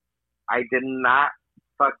storyline. I did not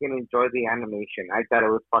fucking enjoy the animation. I thought it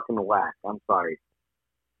was fucking whack. I'm sorry.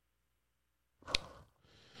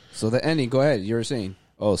 So the ending, go ahead. You were saying.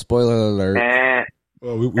 Oh, spoiler alert. And,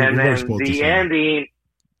 Well, we and were then supposed to the say. ending,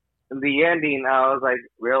 I was like,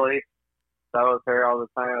 really? That was her all the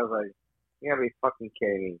time. I was like, you gotta be fucking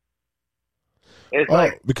kidding me. It's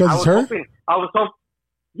because I it's was her? hoping, I was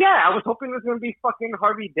hoping it was gonna be fucking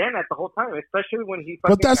Harvey Dent at the whole time, especially when he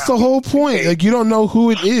fucking But that's the whole point. Like, you don't know who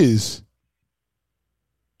it is.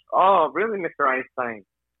 Oh, really, Mr. Einstein?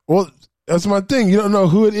 Well, that's my thing. You don't know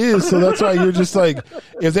who it is, so that's why you're just like,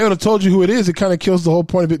 if they would have told you who it is, it kind of kills the whole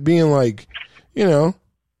point of it being like, fun.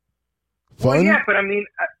 Well, yeah, but I mean,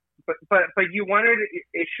 but you wanted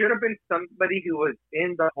it should have been somebody who was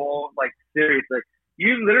in the whole like series. Like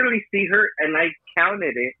you literally see her, and I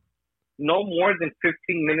counted it, no more than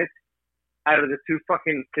 15 minutes out of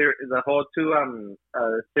the whole two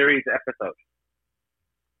series episodes.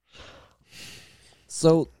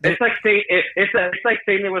 So It's like saying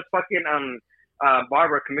it was fucking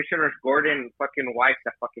Barbara, Commissioner Gordon fucking wife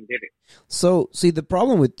that fucking did it. So, see, the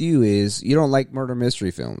problem with you is you don't like murder mystery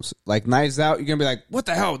films. Like Knives Out, you're going to be like, what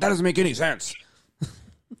the hell? That doesn't make any sense.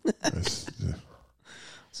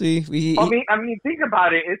 See, I mean, think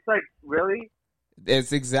about it. It's like, really?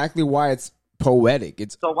 it's exactly why it's poetic.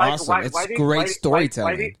 It's So why, awesome. It's great why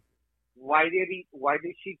storytelling. Why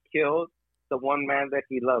did she kill the one man that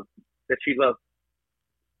she loved?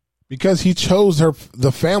 Because he chose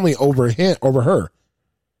the family over her.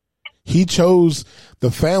 He chose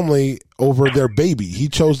the family over their baby. He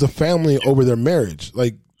chose the family over their marriage.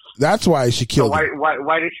 Like that's why she killed him.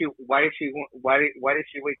 Why did she wait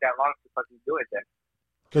that long to fucking do it then?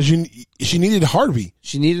 Because she needed Harvey.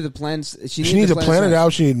 She needed the plans. She needed to plan it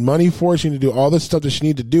out. She needed money for it. She needed to do all this stuff that she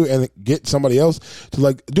needed to do and get somebody else to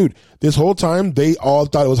like, dude, this whole time they all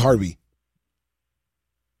thought it was Harvey.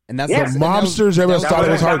 And that's the mobsters. Everyone thought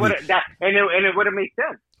it was Harvey. And it would have made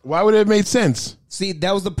sense. Why would it have made sense? See,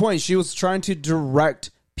 that was the point. She was trying to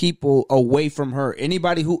direct people away from her.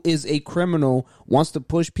 Anybody who is a criminal wants to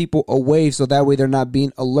push people away so that way they're not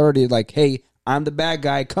being alerted. Like, hey, I'm the bad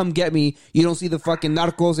guy. Come get me. You don't see the fucking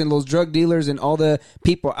narcos and those drug dealers and all the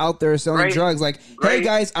people out there selling drugs. Like, hey,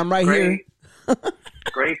 guys, I'm right here.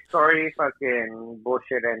 Great story, fucking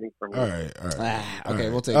bullshit ending for me. All right. Okay,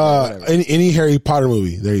 we'll take that. Any Harry Potter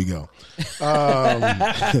movie. There you go.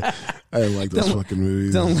 I didn't like those fucking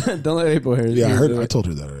movies. Don't let people hear. Yeah, I told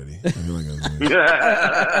her that already. I didn't like those movies.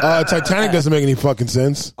 Titanic doesn't make any fucking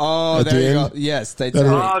sense. Oh, there you go. Yes,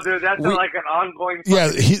 Titanic. Oh, dude, that's like an ongoing.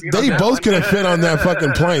 Yeah, they both could have fit on that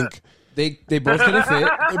fucking plank. They both could have fit.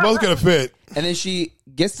 They both could have fit. And then she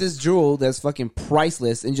gets this jewel that's fucking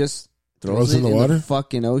priceless and just throws it in the water,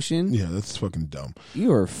 fucking ocean. Yeah, that's fucking dumb.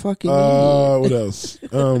 You are fucking. What else?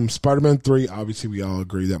 Spider-Man 3. Obviously, we all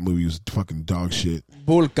agree that movie was fucking dog shit.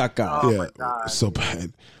 Bull caca. Oh yeah, my God, so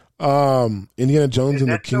bad. Indiana Jones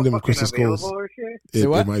and the Kingdom of Crystal Skulls.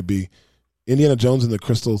 It might be Indiana Jones and the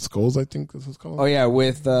Crystal Skulls. I think this is called. Oh yeah,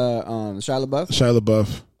 with Shia LaBeouf. Shia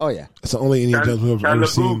LaBeouf. Oh yeah, that's the only Indiana Jones movie I've ever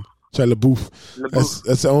seen. Shia LaBeouf.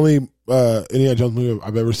 That's the only Indiana Jones movie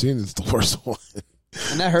I've ever seen. It's the worst one.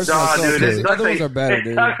 And that hurts my soul. The other ones are better,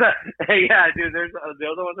 dude. Yeah, dude. The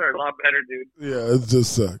other ones are a lot better, dude. Yeah, it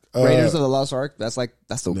just sucks. Raiders of the Lost Ark. That's the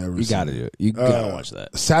you gotta do it. You gotta watch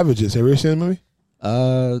that. Savages. Have you ever seen the movie?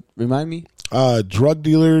 Remind me. Drug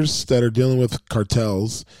dealers that are dealing with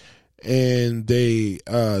cartels, and they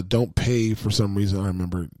don't pay for some reason. I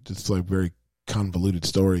remember it's like very convoluted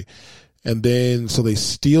story. And then so they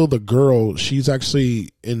steal the girl. She's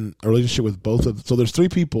actually in a relationship with both of them. So there's three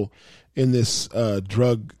people in this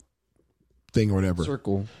drug thing or whatever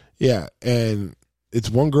circle. Yeah, and it's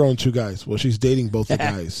one girl and two guys. Well, she's dating both the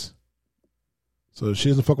guys, so she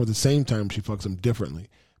doesn't fuck them at the same time. She fucks them differently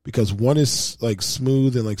because one is like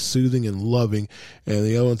smooth and like soothing and loving, and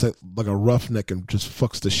the other one's like a roughneck and just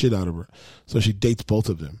fucks the shit out of her. So she dates both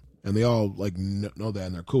of them, and they all like know that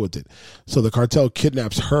and they're cool with it. So the cartel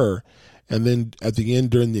kidnaps her, and then at the end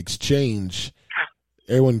during the exchange,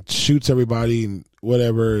 everyone shoots everybody and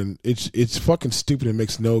whatever, and it's fucking stupid. It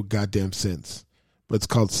makes no goddamn sense. But it's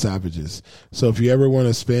called Savages. So if you ever want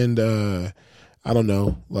to spend, I don't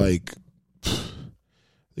know, like I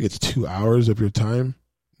think it's 2 hours of your time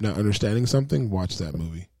not understanding something, watch that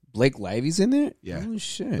movie. Blake Lively's in there? Yeah. Oh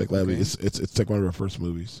shit. Blake Lively. It's like one of her first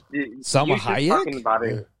movies. Salma Hayek? Talking about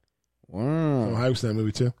it. Wow. Salma Hayek's in that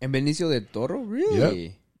movie too. And Benicio del Toro? Really?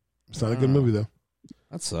 Yep. It's not a good movie though.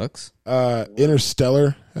 That sucks.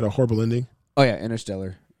 Interstellar had a horrible ending. Oh yeah,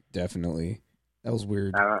 Interstellar. Definitely. That was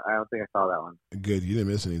weird. I don't think I saw that one. Good, you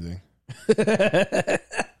didn't miss anything.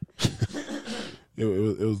 It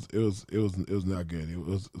was not good. It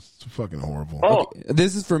was fucking horrible. Oh, Okay,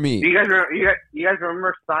 this is for me. do you guys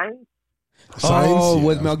remember Signs? Signs? Oh, Yeah,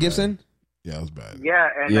 with that Mel was Gibson? bad. Yeah, it was bad. Yeah,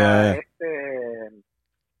 and Yeah. it's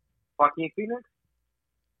Joaquin Phoenix.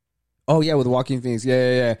 Oh yeah, with Joaquin Phoenix.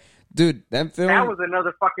 Yeah. Dude, that film. That was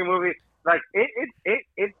another fucking movie. Like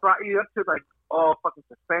it brought you up to like, oh, fucking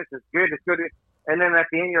suspense. It's good. And then at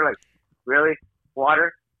the end, you're like, really?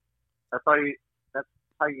 Water? That's how you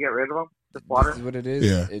get rid of them? Just water? This is what it is.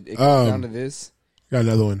 Yeah. It comes down to this. Got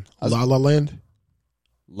another one. La La Land.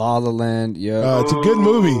 La La Land. Yeah. It's a good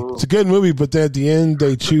movie. It's a good movie, but then at the end,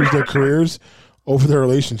 they choose their careers over their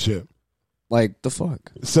relationship. Like the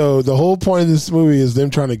fuck. So the whole point of this movie is them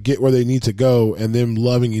trying to get where they need to go and them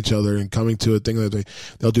loving each other and coming to a thing that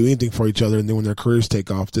they'll do anything for each other. And then when their careers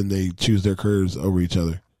take off, then they choose their careers over each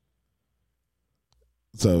other.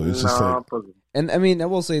 So it's just like, And I mean, I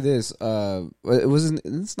will say this.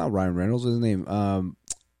 It's not Ryan Reynolds. What's his name?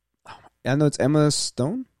 I know it's Emma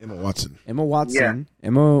Stone. Emma Watson. Emma Watson. Yeah.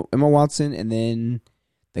 Emma Watson, and then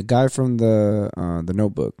the guy from the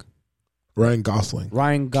Notebook. Ryan Gosling.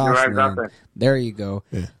 Ryan Gosling. There you go.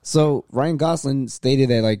 Yeah. So Ryan Gosling stated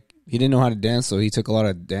that like he didn't know how to dance, so he took a lot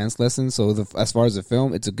of dance lessons. So as far as the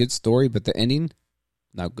film, it's a good story, but the ending,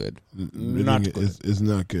 not good. Not good. Is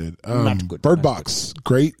not good. Not good. Bird Box.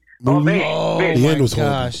 Great movie. The end was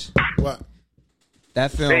horrible. What?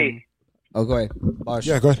 That film. Hey. Oh, go ahead. Bosh.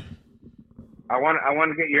 Yeah, go ahead. I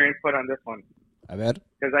want to get your input on this one. I bet.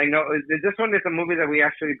 Because I know this one is a movie that we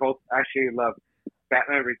both love.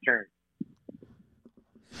 Batman Returns.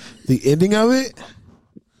 The ending of it?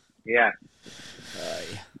 Yeah.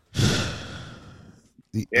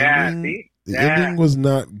 The See? ending was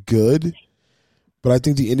not good, but I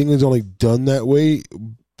think the ending was only done that way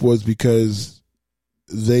was because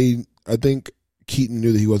I think Keaton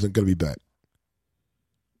knew that he wasn't going to be back.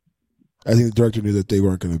 I think the director knew that they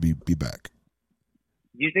weren't going to be back.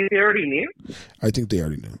 You think they already knew? I think they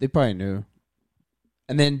already knew. They probably knew.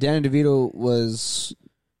 And then Danny DeVito was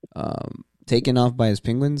taken off by his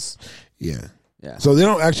penguins. Yeah. Yeah. So they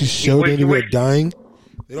don't actually show Danny DeVito dying.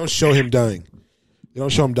 They don't show him dying.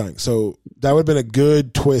 So that would have been a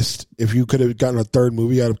good twist if you could have gotten a third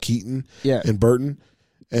movie out of Keaton and Burton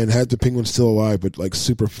and had the penguin still alive but like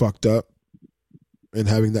super fucked up and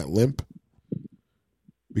having that limp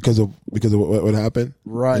because of what happened.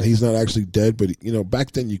 Right. And he's not actually dead, but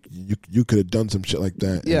back then you could have done some shit like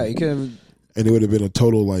that. Yeah, you could have. And it would have been a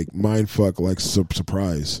total like mind fuck like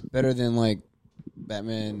surprise. Better than like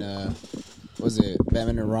Batman. Was it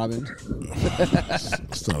Batman and Robin?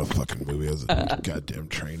 It's not a fucking movie. It was a goddamn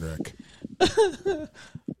train wreck.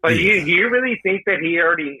 But do you really think that he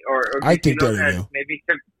already, or I think they already knew. Maybe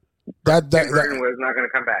That Burton was not going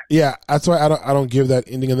to come back. Yeah, that's why I don't give that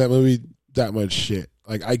ending of that movie that much shit.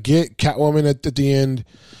 Like I get Catwoman at the end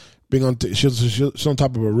being on she's on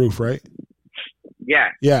top of a roof, right? Yeah.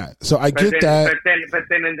 Yeah. So I get that. But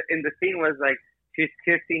then in the scene was like she's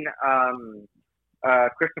kissing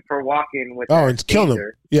Christopher Walken with and killing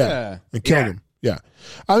him. Yeah. And killing him. Yeah.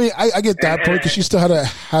 I mean, I get that point because she still had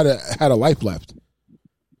a life left.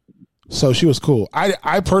 So she was cool.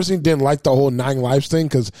 I personally didn't like the whole 9 lives thing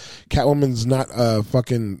because Catwoman's not a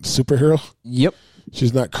fucking superhero. Yep.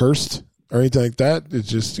 She's not cursed or anything like that. It's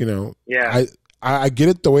just, Yeah. I get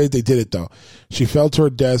it the way they did it though. She fell to her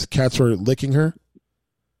death, cats were licking her,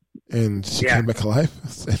 and she came back alive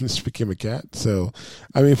and she became a cat. So,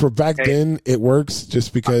 I mean, for back then, it works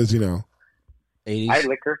just because, 80s. I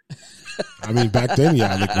lick her. I mean, back then,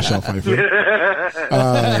 I licked Michelle Pfeiffer.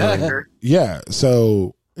 I lick her. Yeah,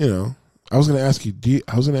 so, I was going to ask you,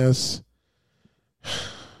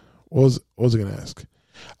 what was I going to ask?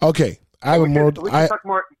 Okay, I have We can talk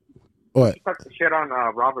more. What? We can talk shit on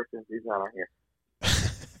Robert since he's not on here.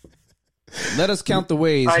 Let us count the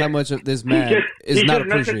ways how much of this man is not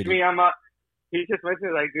appreciated. He just messaged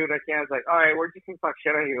me like, dude, I can't. I was like, all right, we're just going to talk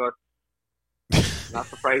shit on you. He goes, not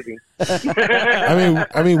surprising.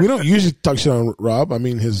 I mean, we don't usually talk shit on Rob. I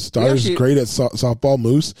mean, his daughter's great at softball,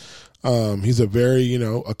 Moose. He's a very,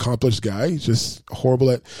 accomplished guy. He's just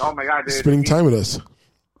horrible at spending time with us.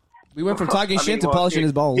 We went from talking shit to polishing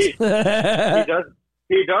his balls.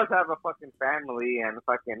 He does have a fucking family and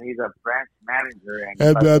he's a branch manager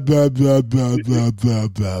and blah, blah, blah, blah, blah, blah,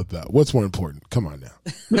 blah, blah. What's more important? Come on now.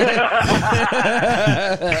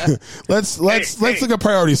 Let's look at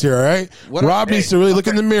priorities here, all right? Rob needs to really look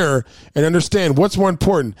in the mirror and understand what's more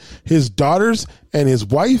important, his daughters and his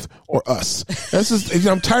wife or us.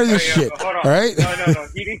 I'm tired of this shit. Hold on. All right? No.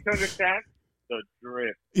 He needs to understand the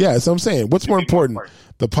drip. Yeah, that's what I'm saying. What's more important,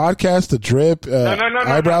 the podcast, the drip,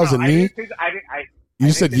 eyebrows, and me?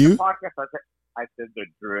 You said you? I said the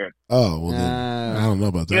drip. Oh, well, then, I don't know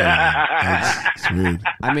about that. That's weird.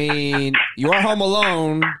 I mean, you are home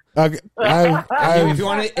alone. If you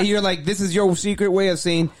want to, you're like, this is your secret way of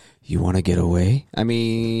saying, you want to get away? I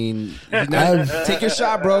mean, take your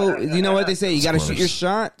shot, bro. You know what they say? You got to shoot your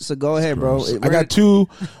shot. So go ahead, bro. I got 2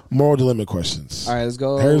 moral dilemma questions. All right, let's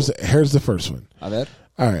go. Here's the first one. A ver.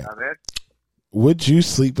 All right. Would you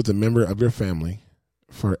sleep with a member of your family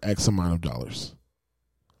for X amount of dollars?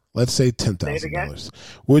 Let's say $10,000.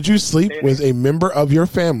 Would you sleep with a member of your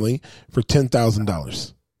family for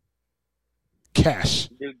 $10,000? Cash.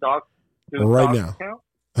 Right now. Count?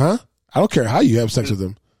 Huh? I don't care how you have sex with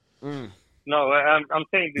them. No, I'm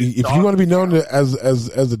saying if you want to be known as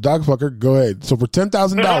a dog fucker, go ahead. So for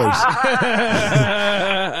 $10,000,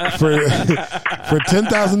 for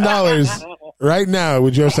 $10,000 right now,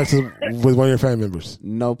 would you have sex with one of your family members?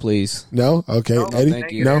 No, please. No. Okay, no, Eddie.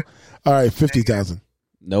 Thank you. No. All right, 50,000.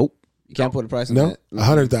 Nope. You can't put a price on No. that.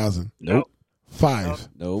 100,000. Nope. 5.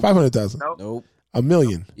 Nope. 500,000. Nope. $1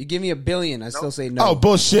 million. You give me $1 billion, I still say no. Oh,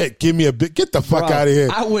 bullshit. Give me a bit. Get the fuck Bro, out of here.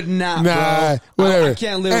 I would not, Nah, bro. whatever. I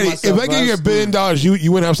can't live Eddie, with myself, if I give you $1 billion,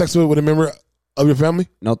 you wouldn't have sex with a member of your family?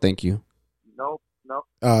 No, thank you. No.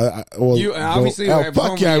 Well, You obviously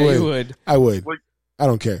fuck yeah, I would. I would. I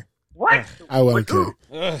don't care. What? I wouldn't care.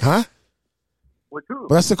 Huh? With who?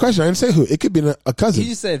 But that's the question. I didn't say who. It could be a cousin. He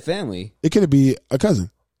just said family. It could be a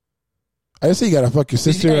cousin. I didn't say you gotta fuck your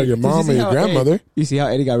sister or your mom or your grandmother. You see how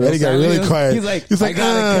Eddie got really quiet. He's like, I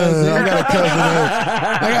got a cousin.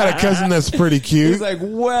 I got a cousin that's pretty cute. He's like,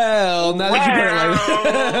 well, now that you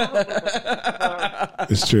put it like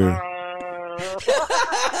It's true.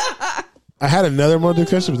 I had another more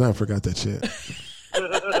discussion, but then I forgot that shit.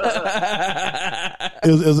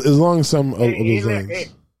 It was along some of those lines.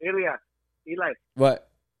 Eli. What?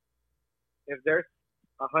 If there's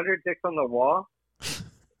 100 dicks on the wall,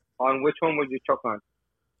 on which one would you choke on?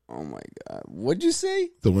 Oh my God! What'd you say?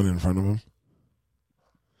 The one in front of him.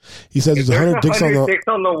 He says there's 100 dicks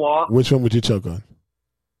on the wall. Which one would you choke on?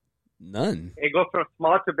 None. It goes from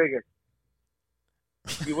small to biggest.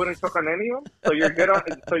 You wouldn't choke on any of them, so you're good on.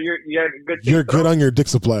 So you're good. You're good on your dick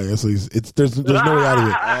supply. There's no way out of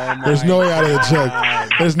it. There's no way out of the joke.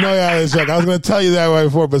 There's no way out of the joke. I was going to tell you that way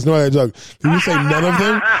before, but there's no way out of the joke. If you say none of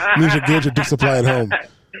them, it means you're good at your dick supply at home.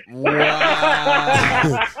 Wow.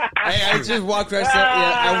 Hey, I just walked right.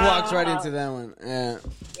 I walked right into that one. Yeah.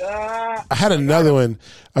 I had another one.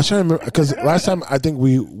 I was trying to remember because last time I think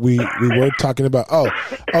we were talking about. Oh,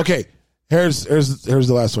 okay. Here's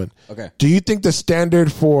the last one. Okay. Do you think the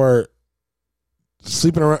standard for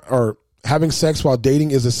sleeping around or having sex while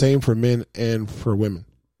dating is the same for men and for women?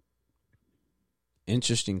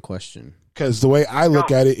 Interesting question. Because the way I look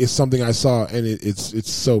at it is something I saw, and it's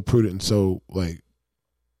so prudent and so like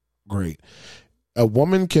great. A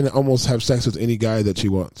woman can almost have sex with any guy that she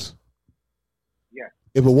wants. Yeah.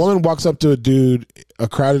 If a woman walks up to a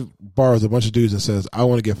crowded bar with a bunch of dudes and says, "I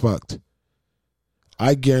want to get fucked,"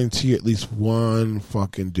 I guarantee at least one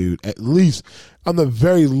fucking dude, at least, on the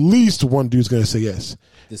very least, one dude's going to say yes.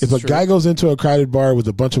 If a guy goes into a crowded bar with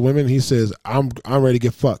a bunch of women, he says, I'm ready to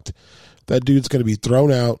get fucked. That dude's going to be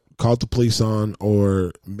thrown out, called the police on,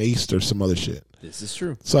 or maced or some other shit. This is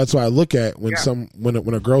true. So that's why I look at when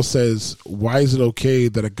when a girl says, why is it okay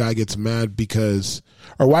that a guy gets mad because,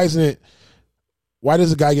 or why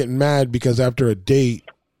does a guy get mad because after a date,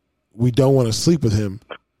 we don't want to sleep with him?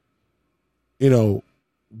 You know,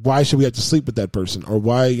 why should we have to sleep with that person? Or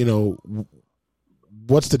why, you know,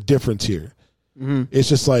 what's the difference here? Mm-hmm. It's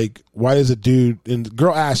just like, why does a dude, and the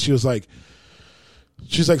girl asked, she's like,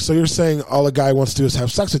 so you're saying all a guy wants to do is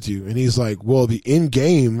have sex with you? And he's like, well, the end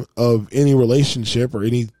game of any relationship or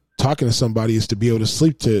any talking to somebody is to be able to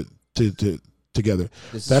sleep together.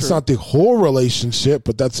 That's not the whole relationship,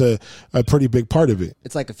 but that's a pretty big part of it.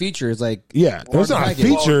 It's like a feature. It's like, yeah, there's not a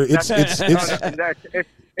feature.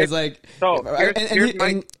 It's like, so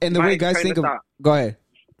and the way guys think of, go ahead.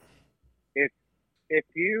 If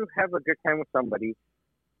you have a good time with somebody,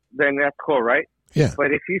 then that's cool, right? Yeah.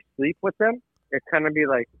 But if you sleep with them, it's kind of be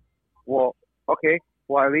like, well, okay,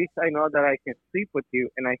 well, at least I know that I can sleep with you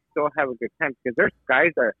and I still have a good time. Because there's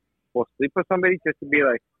guys that will sleep with somebody just to be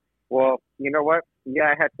like, well, you know what? Yeah,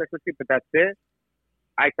 I had sex with you, but that's it.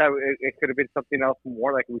 I thought it could have been something else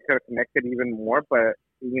more, like we could have connected even more, but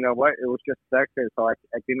you know what? It was just sex. And so at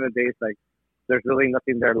the end of the day, it's like there's really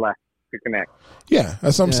nothing there left to connect. Yeah,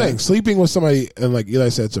 that's what I'm saying. Sleeping with somebody, and like Eli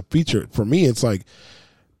said, it's a feature. For me, it's like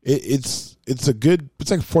it's like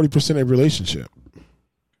 40% of a relationship.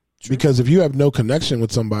 Because if you have no connection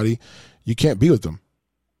with somebody, you can't be with them.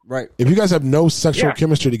 Right. If you guys have no sexual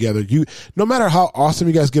chemistry together, no matter how awesome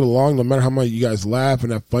you guys get along, no matter how much you guys laugh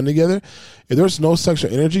and have fun together, if there's no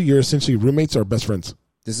sexual energy, you're essentially roommates or best friends.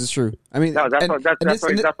 This is true. I mean, no, that's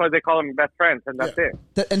why they call them best friends, and that's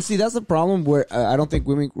it. And see, that's the problem where I don't think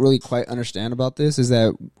women really quite understand about this is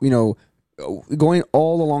that, going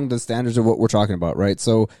all along the standards of what we're talking about, right?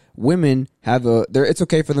 So women have it's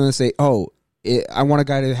okay for them to say, I want a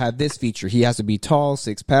guy to have this feature. He has to be tall,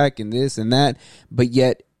 6-pack, and this and that. But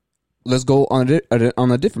yet, let's go on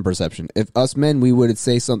a different perception. If us men, we would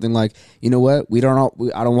say something like, you know what? I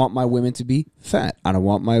don't want my women to be fat. I don't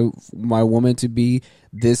want my woman to be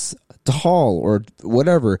this tall or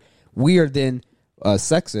whatever. We are then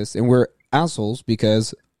sexist and we're assholes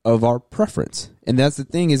because of our preference. And that's the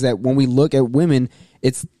thing is that when we look at women,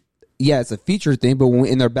 it's a feature thing, but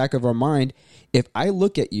in the back of our mind, if I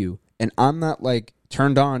look at you and I'm not like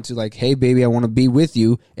turned on to like, hey baby, I want to be with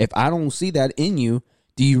you. If I don't see that in you,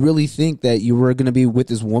 do you really think that you were going to be with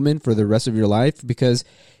this woman for the rest of your life? Because,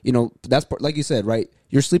 that's like you said, right?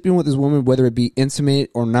 You're sleeping with this woman, whether it be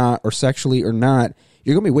intimate or not, or sexually or not,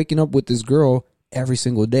 you're going to be waking up with this girl every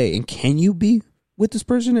single day. And can you be with this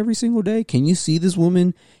person every single day? Can you see this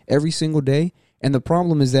woman every single day? And the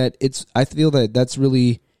problem is that I feel that that's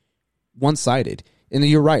really one-sided. And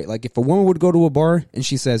you're right. Like if a woman would go to a bar and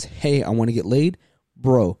she says, hey, I want to get laid,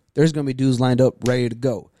 bro, there's going to be dudes lined up ready to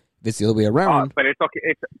go. If it's the other way around. But it's okay.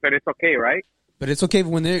 It's okay, right? But it's okay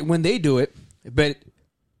when they do it. But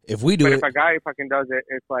if we do it. If a guy fucking does it,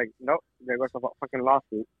 it's like, nope, there goes a fucking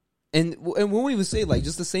lawsuit. And when we even say like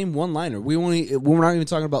just the same one-liner, we're not even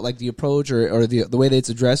talking about like the approach or the way that it's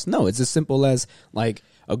addressed. No, it's as simple as like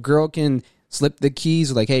a girl can slip the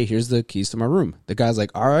keys, like, hey, here's the keys to my room. The guy's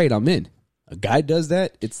like, all right, I'm in. A guy does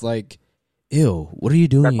that, it's like, ew, what are you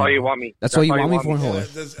doing? That's all you want me. That's all you want me for.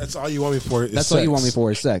 That's all you want me for. That's all you want me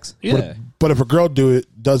for is sex. Yeah. But if a girl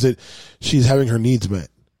does it, she's having her needs met.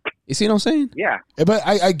 You see what I'm saying? Yeah. But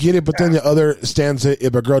I get it. But then the other stanza,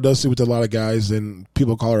 if a girl does sleep with a lot of guys, then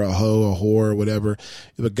people call her a hoe, a whore, whatever.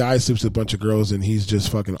 If a guy sleeps with a bunch of girls, then he's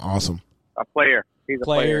just fucking awesome. A player. He's a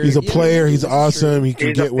player. He's a player. He's awesome. He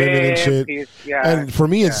can get women and shit. And for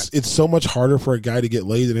me, it's so much harder for a guy to get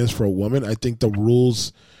laid than it is for a woman. I think the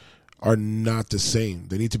rules are not the same.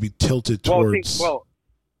 They need to be tilted towards. Well,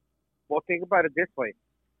 think about it this way.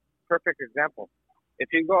 Perfect example. If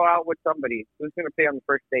you go out with somebody, who's going to pay on the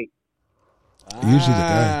first date? Usually the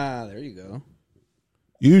guy. There you go.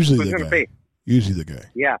 Usually who's the going guy. to pay? Usually the guy.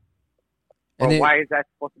 Yeah. Well, why is that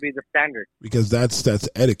supposed to be the standard? Because that's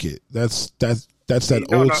etiquette. That's that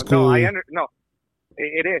old school. No,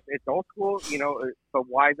 it is. It's old school, but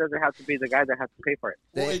why does it have to be the guy that has to pay for it?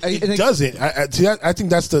 Well, it doesn't. I think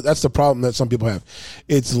that's the problem that some people have.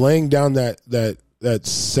 It's laying down that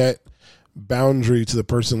set boundary to the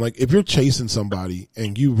person. Like if you're chasing somebody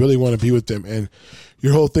and you really want to be with them and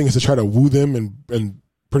your whole thing is to try to woo them and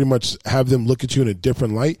pretty much have them look at you in a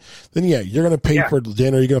different light, then you're going to pay for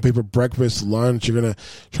dinner, you're going to pay for breakfast, lunch, you're going to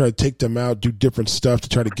try to take them out, do different stuff to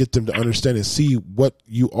try to get them to understand and see what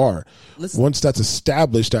you are. Once that's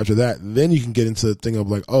established after that, then you can get into the thing of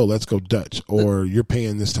like, oh, let's go Dutch, or you're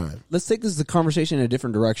paying this time. Let's take the conversation in a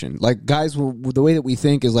different direction. Like guys, the way that we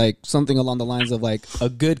think is like something along the lines of like a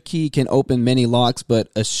good key can open many locks, but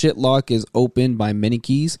a shit lock is opened by many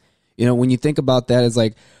keys. When you think about that, it's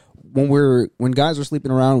like, when guys are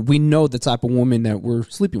sleeping around, we know the type of woman that we're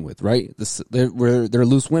sleeping with, right? They're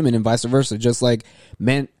loose women and vice versa. Just like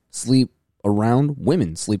men sleep around,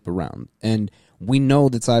 women sleep around, and we know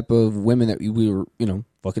the type of women that we were,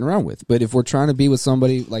 fucking around with. But if we're trying to be with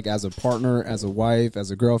somebody like as a partner, as a wife, as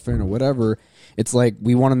a girlfriend, or whatever, it's like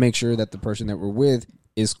we want to make sure that the person that we're with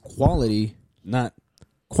is quality, not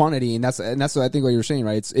quantity, and that's what I think what you're saying,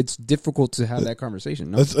 right? It's difficult to have that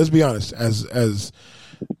conversation. No? Let's be honest, as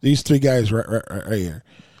these three guys right here.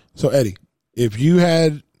 So Eddie, if you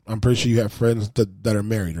had, I'm pretty sure you have friends that are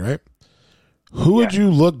married, right? Who would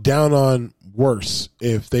you look down on worse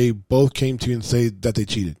if they both came to you and say that they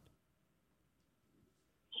cheated?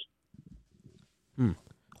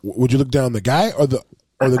 Would you look down on the guy or the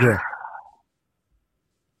girl?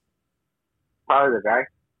 Probably the guy.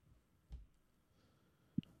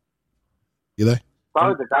 Eli?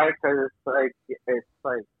 Probably the guy, because it's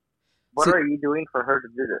like, what are you doing for her to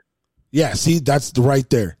do this? Yeah, see, that's right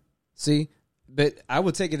there. See, but I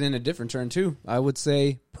would take it in a different turn too. I would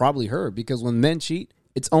say probably her, because when men cheat,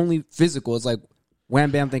 it's only physical. It's like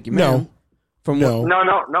wham bam, thank you, ma'am.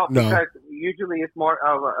 No. Because usually it's more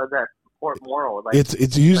of that court moral. Like,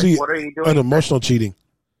 it's usually what are you doing? an emotional cheating.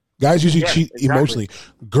 Guys usually cheat emotionally.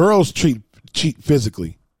 Girls cheat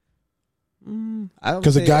physically.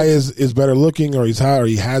 Because the guy is better looking, or he's hot, or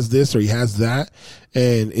he has this, or he has that,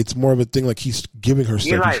 and it's more of a thing like he's giving her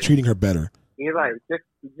stuff, he's treating her better. Eli, just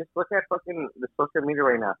look at fucking the social media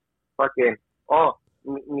right now. Fucking,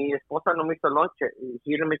 mi esposa no me hizo lunch.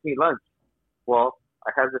 She didn't make me lunch. Well,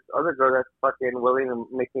 I have this other girl that's fucking willing to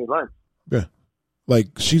make me lunch. Yeah, like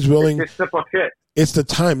she's willing. It's just simple shit. It's the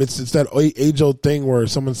time. It's that age old thing where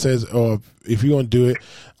someone says, "Oh, if you don't do it,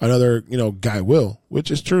 another guy will,"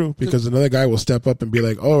 which is true because another guy will step up and be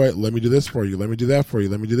like, "All right, let me do this for you. Let me do that for you.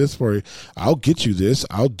 Let me do this for you. I'll get you this.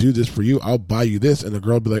 I'll do this for you. I'll buy you this." And the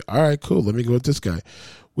girl will be like, "All right, cool. Let me go with this guy."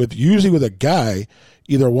 Usually with a guy,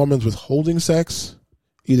 either a woman's withholding sex,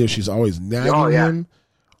 either she's always nagging him,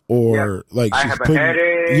 or like she's putting,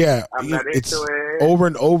 I'm not into it. Over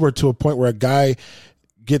and over to a point where a guy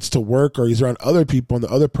gets to work or he's around other people and the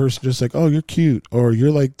other person just like, "Oh, you're cute," or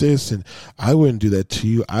 "You're like this," and I wouldn't do that to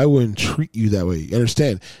you. I wouldn't treat you that way. You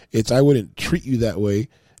understand? It's I wouldn't treat you that way.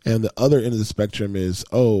 And the other end of the spectrum is,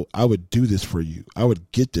 "Oh, I would do this for you. I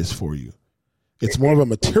would get this for you." It's more of a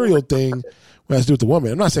material thing when it has to do with the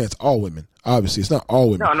woman. I'm not saying it's all women. Obviously, it's not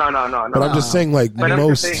all women. No. But I'm just saying, like, but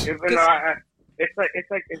most. It's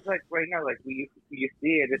like right now, like you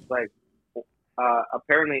see it. It's like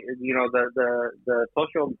apparently, the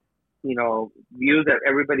social, view that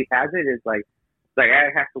everybody has it is like I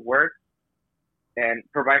have to work and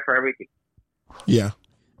provide for everything. Yeah.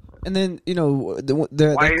 And then why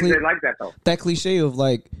is it like that though? That cliche of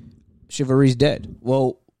like chivalry's dead.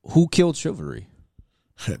 Well, who killed chivalry?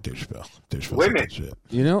 Dave Chappelle. Women.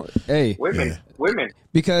 Hey, women.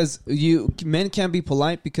 Because men can't be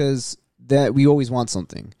polite because that we always want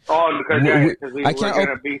something. Oh, because we're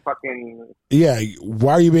gonna be fucking. Yeah,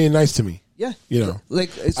 why are you being nice to me? Yeah,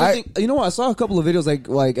 like something. I saw a couple of videos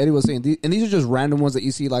like Eddie was saying, and these are just random ones that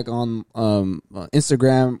you see like on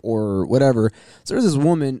Instagram or whatever. So there's this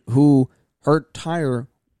woman who her tire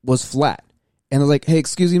was flat. And they're like, "Hey,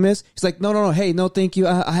 excuse me, miss." He's like, "No, hey, no, thank you.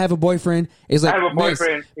 I have a boyfriend." He's like, "I have a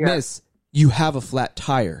boyfriend, miss, you have a flat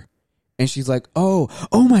tire." And she's like, "Oh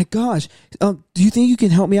my gosh. Do you think you can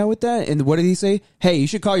help me out with that?" And what did he say? "Hey, you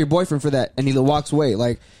should call your boyfriend for that." And he walks away.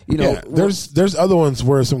 Like, Yeah, there's other ones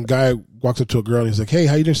where some guy walks up to a girl and he's like, "Hey,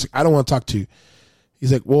 how you doing?" She's like, "I don't want to talk to you."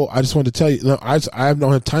 He's like, "Well, I just wanted to tell you, no, I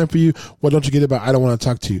don't have time for you. What don't you get about? I don't want to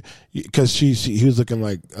talk to you." Because he was looking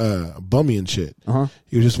like bummy and shit.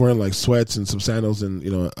 He was just wearing like sweats and some sandals and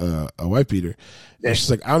a wife beater. And she's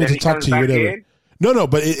like, "I don't need to talk to you, whatever." No,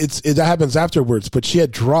 but that happens afterwards. But she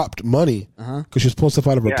had dropped money because she was pulling stuff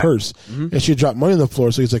out of her purse, and she had dropped money on the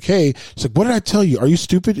floor. So he's like, "Hey," she's like, "What did I tell you? Are you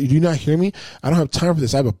stupid? Do you not hear me? I don't have time for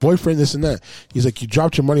this. I have a boyfriend, this and that." He's like, "You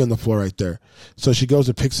dropped your money on the floor right there." So she goes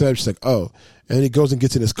and picks it up. She's like, "Oh," and then he goes and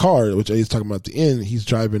gets in his car, which he's talking about at the end. He's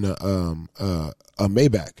driving a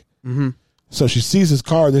Maybach. So she sees his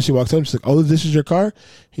car, and then she walks up. And she's like, "Oh, this is your car?"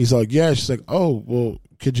 He's like, "Yeah." She's like, "Oh, well,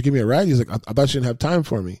 could you give me a ride?" He's like, I thought you didn't have time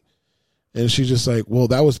for me. And she's just like, "Well,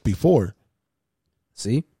 that was before."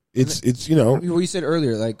 See, it's what you said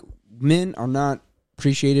earlier, like men are not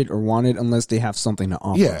appreciated or wanted unless they have something to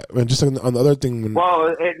offer. Yeah, and just on the other thing.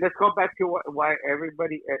 Let's go back to why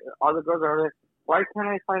everybody, all the girls are like, "Why can't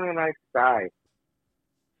I find a nice guy?"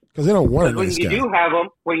 Because they don't want a nice guy. When you do have them,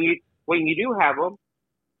 when you do have them,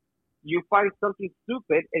 you find something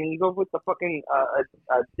stupid and you go with the fucking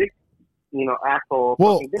dick, asshole,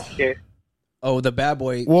 fucking dick shit. Oh, the bad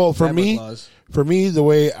boy. Well, for me, the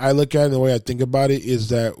way I look at it, and the way I think about it is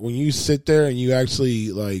that when you sit there and you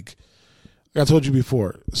actually like I told you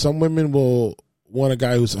before, some women will want a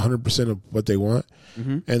guy who's 100% of what they want,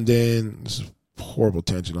 and then this is horrible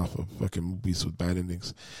tangent off of fucking movies with bad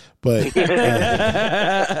endings, but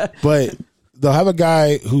but they'll have a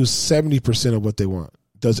guy who's 70% of what they want,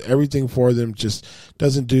 does everything for them, just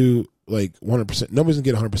doesn't do like 100%. Nobody's gonna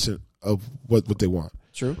get 100% of what they want.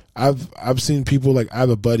 True. I've seen people like I have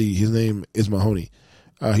a buddy. His name is Mahoney.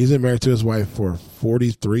 He's been married to his wife for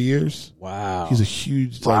 43 years. Wow. He's a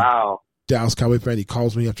huge Dallas Cowboy fan. He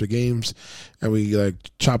calls me after games, and we like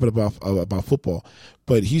chop it about football.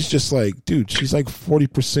 But he's just like, dude, she's like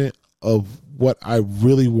 40% of what I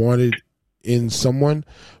really wanted in someone.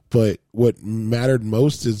 But what mattered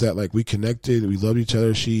most is that like we connected, we loved each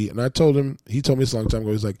other. And I told him, he told me this a long time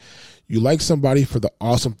ago. He's like, you like somebody for the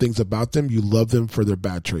awesome things about them. You love them for their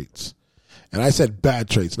bad traits. And I said bad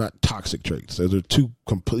traits, not toxic traits. Those are two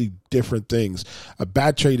completely different things. A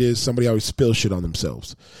bad trait is somebody always spills shit on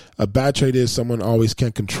themselves. A bad trait is someone always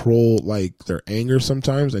can't control like their anger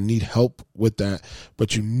sometimes and need help with that. But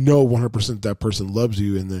 100% that person loves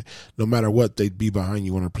you, and no matter what, they'd be behind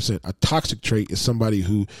you 100%. A toxic trait is somebody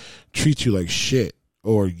who treats you like shit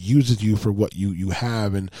or uses you for what you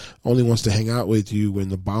have and only wants to hang out with you when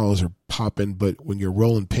the bottles are popping, but when you're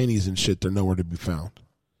rolling pennies and shit, they're nowhere to be found.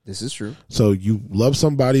 This is true. So you love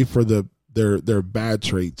somebody for their bad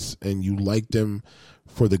traits, and you like them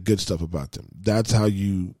for the good stuff about them. That's how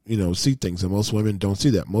you see things, and most women don't see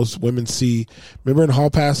that. Most women see. Remember in Hall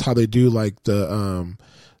Pass how they do like the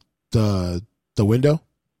window?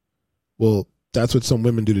 Well, that's what some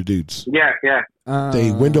women do to dudes. Yeah.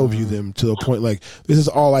 They window view them to the point like, this is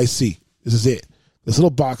all I see. This is it. This little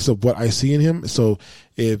box of what I see in him. So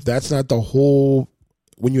if that's not the whole,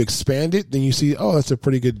 when you expand it, then you see, oh, that's a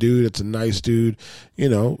pretty good dude. It's a nice dude.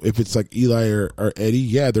 If it's like Eli or Eddie,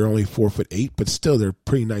 yeah, they're only 4'8", but still they're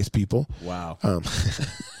pretty nice people. Wow.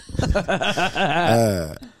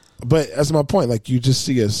 But that's my point. Like, you just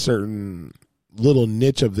see a certain little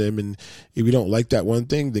niche of them, and if you don't like that one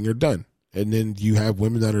thing, then you're done. And then you have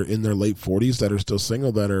women that are in their late 40s that are still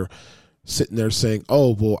single, that are sitting there saying,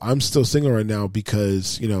 "Oh, well, I'm still single right now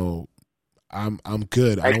because I'm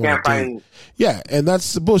good. I don't want to date." Yeah, and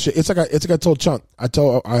that's the bullshit. It's like I told Chunk. I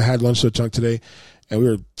had lunch with Chunk today, and we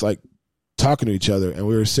were like talking to each other, and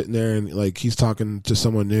we were sitting there, and like he's talking to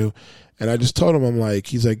someone new, and I just told him,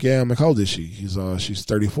 he's like, yeah. I'm like, how old is she? She's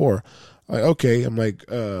 34. I'm like, okay. I'm like,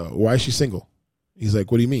 why is she single? He's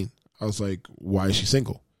like, what do you mean? I was like, why is she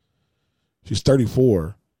single? She's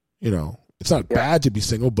 34. It's not bad to be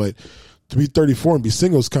single, but to be 34 and be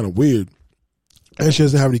single is kind of weird. And she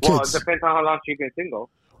doesn't have any kids. Well, it depends on how long she's been single.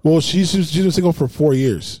 Well, she's been single for 4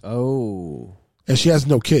 years. Oh. And she has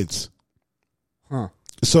no kids. Huh.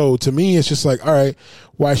 So to me, it's just like, all right,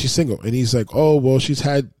 why is she single? And he's like, oh, well, she's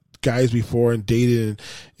had guys before and dated, and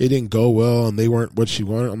it didn't go well, and they weren't what she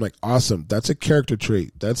wanted. I'm like, awesome. That's a character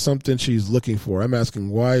trait. That's something she's looking for. I'm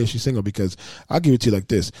asking, why is she single? Because I'll give it to you like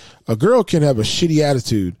this. A girl can have a shitty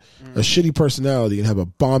attitude, a shitty personality, and have a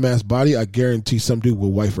bomb-ass body. I guarantee some dude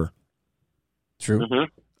will wife her. True. Mm-hmm.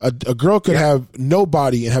 A girl could have no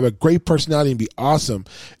body and have a great personality and be awesome,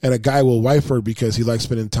 and a guy will wife her because he likes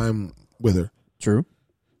spending time with her. True.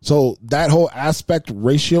 So that whole aspect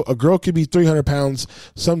ratio, a girl could be 300 pounds.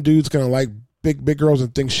 Some dude's going to like big girls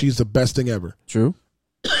and think she's the best thing ever. True.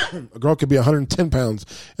 A girl could be 110 pounds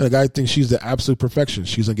and a guy thinks she's the absolute perfection.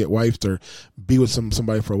 She's going to get wifed or be with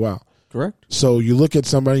somebody for a while. Correct. So you look at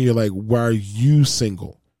somebody and you're like, why are you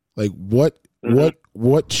single? Like what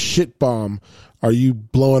shit bomb are you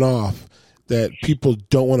blowing off that people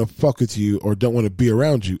don't want to fuck with you or don't want to be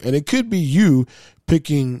around you? And it could be you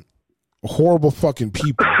picking horrible fucking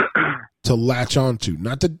people to latch onto,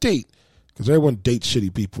 not to date, because everyone dates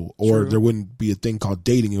shitty people, or there wouldn't be a thing called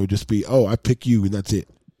dating. It would just be, oh, I pick you and that's it.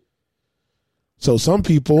 So some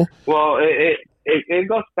people, well, it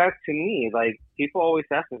goes back to me. Like, people always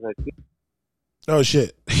ask me, like, oh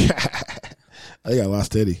shit, I think I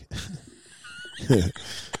lost Eddie.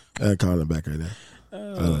 I'm calling him back right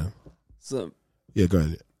now. So yeah, go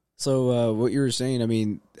ahead. So what you were saying, I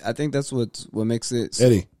mean, I think that's what makes it.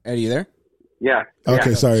 Eddie, you there? Yeah.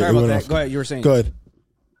 Okay, sorry about that. Go ahead. You were saying. Go ahead.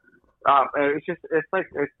 It's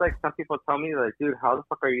like some people tell me, like, dude, how the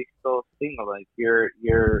fuck are you still single? Like, you're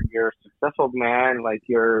a successful man. Like,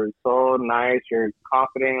 you're so nice. You're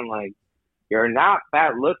confident. Like, you're not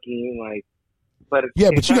bad looking. Like, but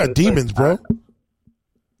yeah, but you got demons, bro.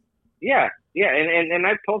 Yeah, and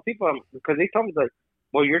I've told people, because they told me, like,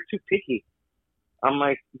 well, you're too picky. I'm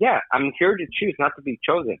like, yeah, I'm here to choose, not to be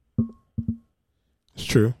chosen. It's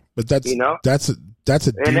true, but that's a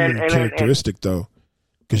demon characteristic, though,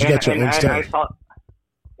 because you got your own stuff.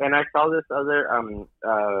 I saw this other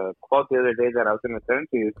quote the other day that I was going to send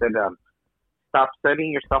to you. It said, "Stop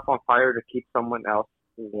setting yourself on fire to keep someone else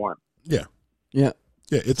warm." Yeah.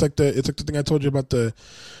 It's like the thing I told you about the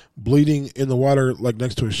bleeding in the water, like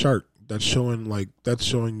next to a shark. That's showing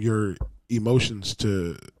your emotions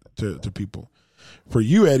to people. For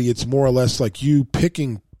you, Eddie, it's more or less like you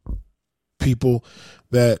picking people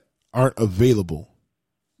that aren't available.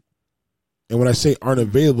 And when I say aren't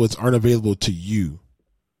available, it's aren't available to you.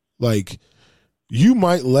 Like, you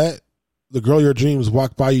might let the girl of your dreams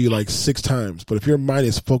walk by you like 6 times, but if your mind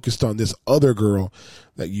is focused on this other girl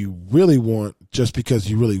that you really want just because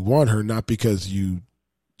you really want her, not because you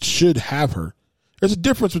should have her, there's a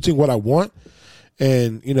difference between what I want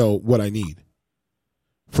and, what I need.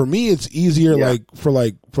 For me, it's easier,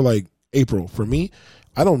 for April. For me,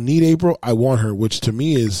 I don't need April. I want her, which to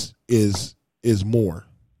me is more.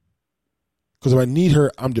 Because if I need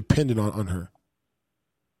her, I'm dependent on her.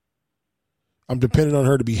 I'm dependent on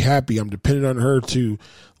her to be happy. I'm dependent on her to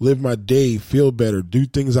live my day, feel better, do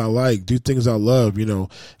things I like, do things I love.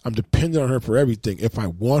 I'm dependent on her for everything. If I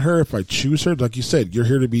want her, if I choose her, like you said, you're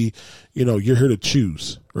here to be, you're here to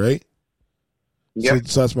choose, right? Yep.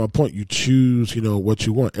 So that's my point. You choose, what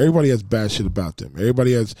you want. Everybody has bad shit about them.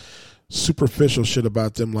 Everybody has superficial shit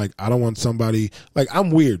about them. Like, I don't want somebody, like,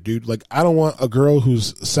 I'm weird, dude. Like, I don't want a girl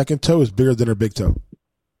whose second toe is bigger than her big toe.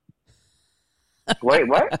 Wait,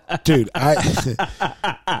 what? Dude, there's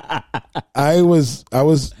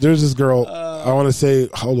this girl, I want to say,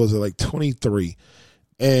 how old was it? Like 23.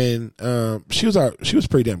 And she was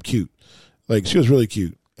pretty damn cute. Like, she was really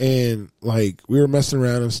cute. And, like, we were messing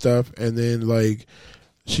around and stuff. And then, like,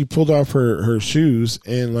 she pulled off her shoes.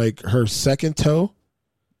 And, like, her second toe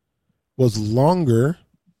was longer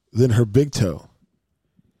than her big toe.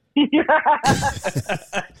 And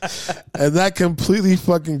that completely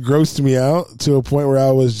fucking grossed me out to a point where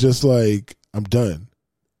I was just like, I'm done.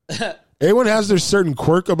 Everyone has their certain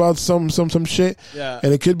quirk about some shit. Yeah.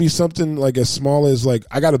 And it could be something like as small as, like,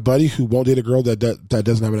 I got a buddy who won't date a girl that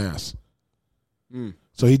doesn't have an ass.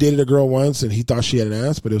 So he dated a girl once and he thought she had an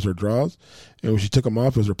ass, but it was her drawers. And when she took them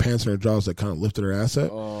off, it was her pants and her drawers that kind of lifted her ass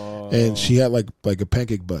up. And she had like a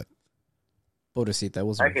pancake butt. Pobrecita, that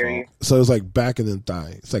was I my hear fault. you. So it was like back and then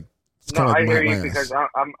thigh. It's like, it's No, kind of I like hear my you ass. because I'm,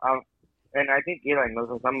 and I think Eli knows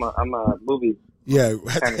this. I'm a movie Yeah,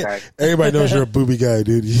 kind of guy. everybody knows you're a booby guy,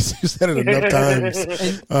 dude. You said it enough times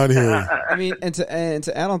on here. I mean, and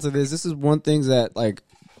to add on to this is one thing that, like,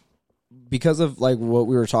 because of like what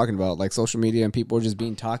we were talking about, like social media and people just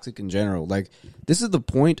being toxic in general. Like, this is the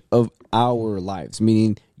point of our lives,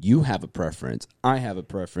 meaning you have a preference, I have a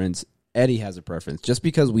preference, Eddie has a preference. Just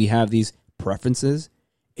because we have these preferences,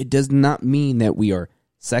 it does not mean that we are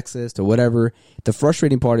sexist or whatever. The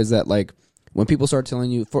frustrating part is that, like, when people start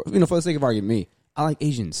telling you, for the sake of argument, me, I like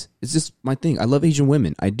Asians. It's just my thing. I love Asian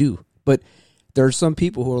women. I do. But there are some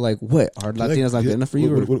people who are like, what? Are Latinas not good enough for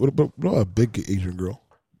you? What about a big Asian girl?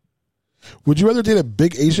 Would you rather date a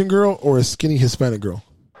big Asian girl or a skinny Hispanic girl?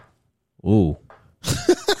 Ooh.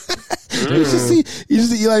 You just see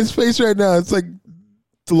Eli's face right now. It's like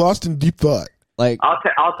lost in deep thought. Like, I'll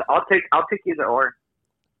take either or.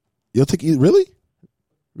 You'll take either, really?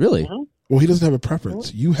 really? Mm-hmm. Well, he doesn't have a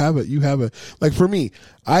preference. You have a like for me,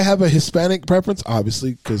 I have a Hispanic preference,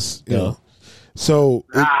 obviously, because you know. So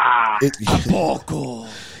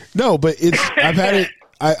no, but it's I've had it.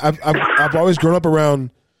 I've always grown up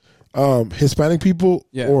around Hispanic people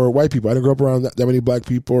or white people. I didn't grow up around that many black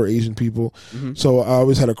people or Asian people, so I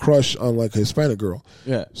always had a crush on like a Hispanic girl.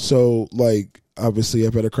 Yeah. So like obviously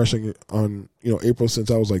I've had a crush on April since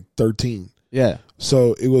I was like 13. Yeah.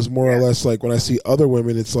 So it was more or less like when I see other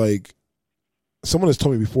women, it's like someone has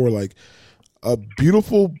told me before, like a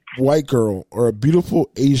beautiful white girl or a beautiful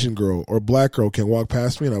Asian girl or black girl can walk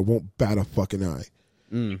past me and I won't bat a fucking eye.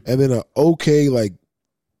 And then a okay, like,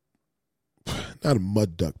 not a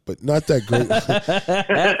mud duck, but not that great,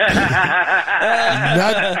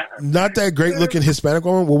 not that great looking Hispanic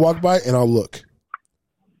woman will walk by and I'll look.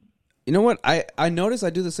 You know what? I notice I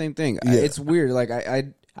do the same thing. Yeah. It's weird. Like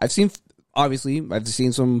I've seen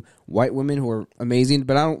some white women who are amazing,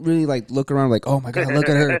 but I don't really like look around like, oh my god, look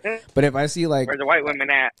at her. But if I see like, Where's the white women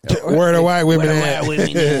at? Where are the white women at?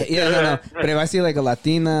 no. But if I see like a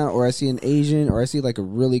Latina or I see an Asian or I see like a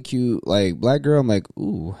really cute like black girl, I'm like,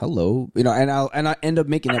 ooh, hello, and I end up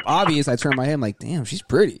making it obvious. I turn my head, I'm like, damn, she's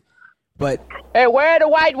pretty. But hey, where are the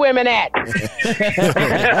white women at?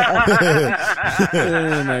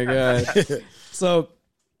 Oh my god. So,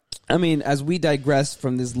 I mean, as we digress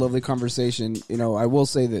from this lovely conversation, I will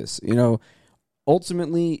say this,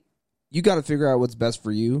 ultimately, you got to figure out what's best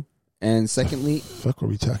for you. And secondly, fuck, what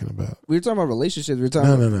are we talking about? We were talking about relationships. We were talking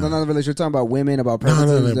about relationships. We were talking about women, about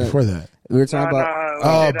preferences. No, before that. We were talking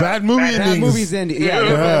about bad movie endings. Bad movies ending. Yeah.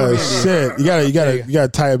 Oh shit! You gotta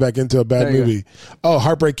tie it back into a bad movie. Oh,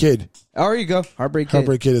 Heartbreak Kid. Oh, there you go. Heartbreak Kid.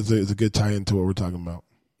 Heartbreak Kid is a good tie into what we're talking about.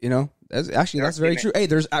 That's very true. Hey,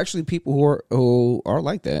 there's actually people who are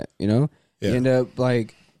like that. Yeah. And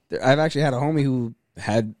like, I've actually had a homie who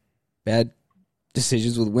had bad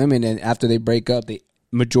decisions with women, and after they break up, the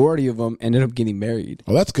majority of them ended up getting married.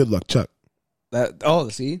 Oh, that's good luck, Chuck.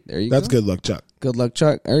 See, there you go. That's good luck, Chuck. Good luck,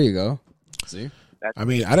 Chuck. There you go. See, I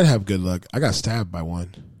mean, I didn't have good luck. I got stabbed by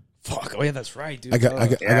one. Fuck. Oh yeah, that's right, dude. I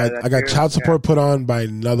got child support put on by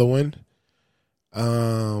another one.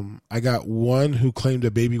 I got one who claimed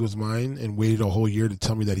a baby was mine and waited a whole year to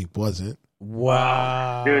tell me that he wasn't.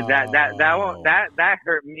 Wow, dude, that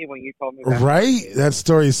hurt me when you told me that. Right? That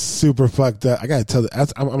story's super fucked up. I gotta tell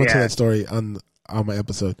that. I'm gonna tell that story on my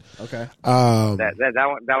episode. Okay.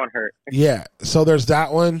 That one hurt. Yeah. So there's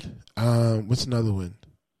that one. What's another one?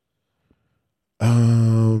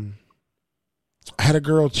 I had a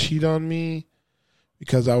girl cheat on me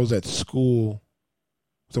because I was at school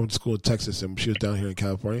So I went to school in Texas, and she was down here in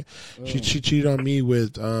California. She cheated on me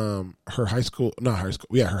with her high school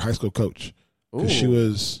coach. 'Cause she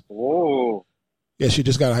was, she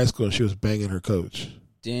just got out of high school and she was banging her coach.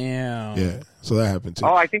 Damn. Yeah, so that happened too.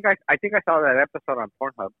 Oh, I think I saw that episode on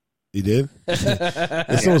Pornhub. You did?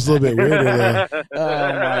 This one was a little bit weirder though. Oh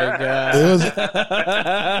my god.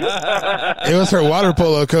 It was her water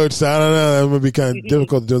polo coach, so I don't know. That would be kind of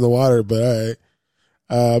difficult to do in the water, but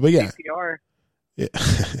all right. But yeah. CPR. Yeah.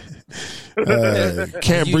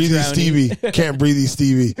 Can't breathe Stevie. Can't breathe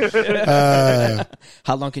Stevie.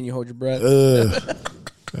 How long can you hold your breath?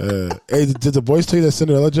 Hey, did the boys tell you that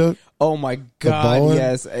Cinderella joke? Oh my god,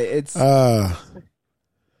 yes. It's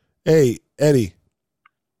hey, Eddie.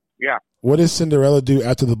 Yeah. What does Cinderella do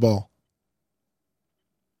after the ball?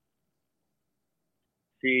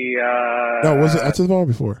 She No, was it after the ball or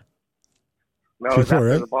before? No, it's before, after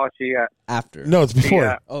right? the ball. She after. No, it's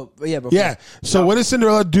before. Oh, yeah, before. Yeah. So what does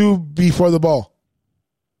Cinderella do before the ball?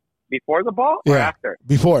 before the ball or after?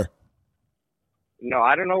 Before. No,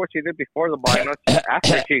 I don't know what she did before the ball. I know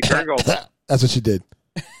after she gurgled. That's what she did.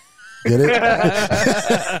 Get it?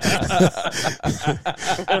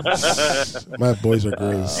 My boys are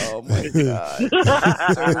gross. Oh my god!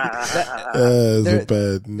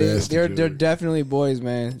 They're definitely boys,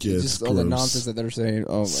 man. Yes, just all the nonsense that they're saying.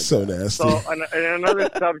 Oh my so god! Nasty. So on another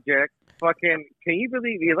subject, fucking, can you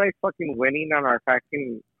believe Eli's fucking winning on our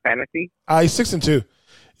fucking fantasy? He's 6-2.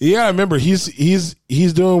 You gotta remember he's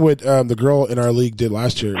doing what the girl in our league did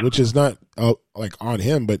last year, which is not like on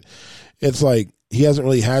him, but it's like he hasn't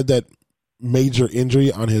really had that major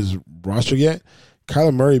injury on his roster yet.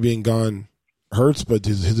 Kyler Murray being gone hurts, but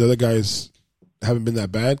his other guys haven't been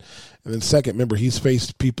that bad. And then second, remember he's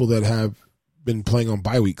faced people that have been playing on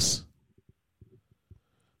bye weeks.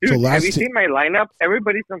 Dude, So have you seen my lineup?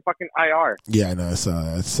 Everybody's on fucking IR. Yeah, I know. I saw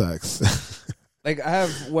that. It sucks. Like I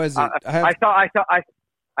have, what is it?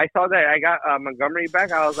 I saw that I got Montgomery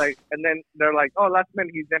back. I was like, and then they're like, "Oh, last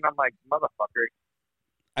minute he's in." I'm like, "Motherfucker!"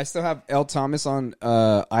 I still have L. Thomas on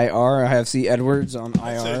IR. I have C. Edwards on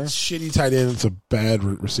IR. It's a shitty tight end. It's a bad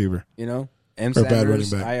receiver. You know, M. Or bad running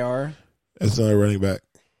Sanders back. IR. It's not a running back.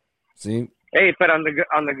 See, Hey, but on the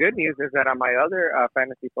good news is that on my other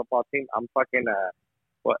fantasy football team, I'm fucking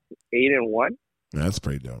 8-1. That's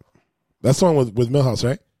pretty dope. That's the one with Millhouse,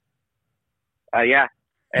 right? Yeah,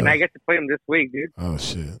 and Oh. I get to play him this week, dude. Oh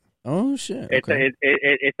shit. oh shit! It's Okay.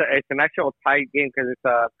 it's an actual tight game because it's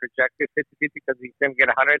projected 50-50 because he's gonna get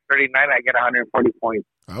 139, I get 140 points.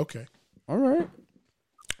 Okay. All right.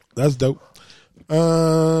 That's dope.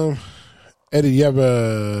 Eddie, you have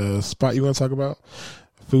a spot you want to talk about,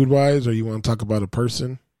 food wise, or you want to talk about a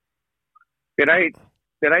person? Did I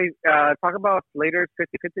talk about Slater's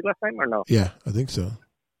 50-50 last time or no? Yeah, I think so.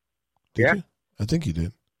 Did Yeah? you? I think you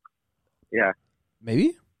did. Yeah,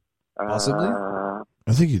 Maybe. Possibly.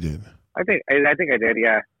 I think you did. I think I did.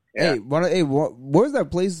 Yeah. Hey, what was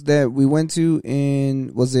that place that we went to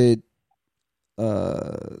in? Was it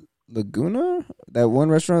Laguna? That one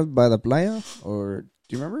restaurant by the playa, or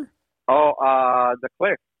do you remember? Oh, the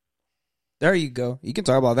Cliff. There you go. You can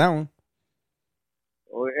talk about that one.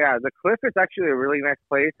 Oh, yeah, the Cliff is actually a really nice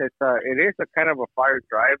place. It is a kind of a fire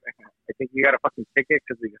drive. I think you got a fucking ticket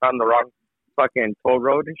because you on the wrong fucking toll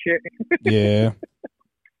road and shit. Yeah.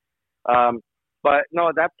 But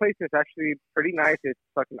no, that place is actually pretty nice. It's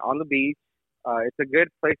fucking on the beach. It's a good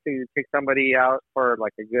place to take somebody out for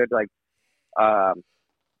like a good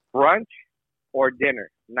brunch or dinner,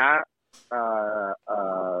 not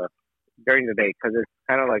during the day because it's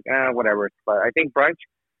kind of like whatever. But I think brunch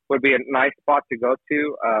would be a nice spot to go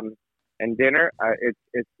to, and dinner.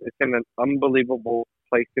 It's in an unbelievable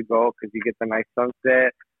place to go because you get the nice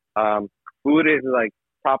sunset. Food is like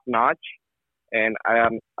top notch, and I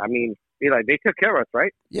mean, Eli, they took care of us,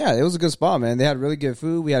 right? Yeah, it was a good spot, man. They had really good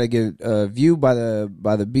food. We had a good view by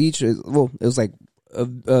the beach. It was like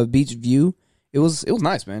a beach view. It was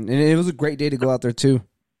nice, man, and it was a great day to go out there too.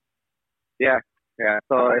 Yeah.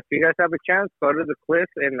 So if you guys have a chance, go to the Cliff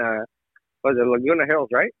in was it Laguna Hills,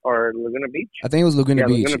 right, or Laguna Beach? I think it was Laguna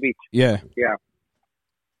Beach. Laguna Beach. Yeah.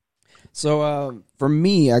 So for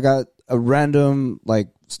me, I got a random like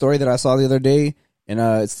story that I saw the other day, and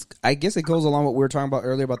I guess it goes along with what we were talking about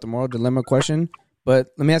earlier about the moral dilemma question.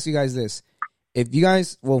 But let me ask you guys this: if you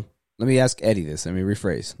guys, let me ask Eddie this. Let me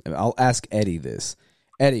rephrase. I'll ask Eddie this.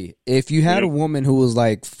 Eddie, if you had a woman who was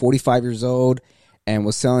like 45 years old and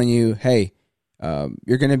was telling you, "Hey,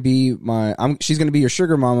 you're gonna be she's gonna be your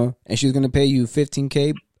sugar mama, and she's gonna pay you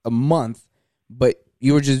 $15,000 a month," but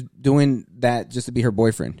you were just doing that just to be her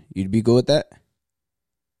boyfriend, you'd be good with that?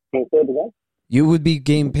 You would be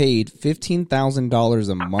getting paid $15,000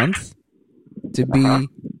 a month to be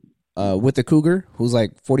with a cougar who's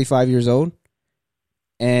like 45 years old,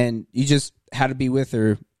 and you just had to be with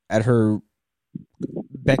her at her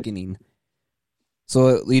beckoning. So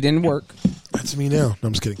it didn't work. That's me now. No,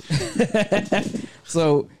 I'm just kidding.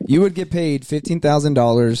 So you would get paid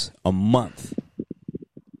 $15,000 a month.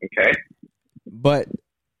 Okay. But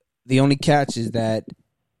the only catch is that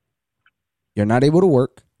you're not able to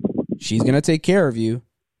work. She's going to take care of you.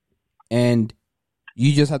 And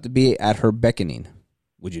you just have to be at her beckoning.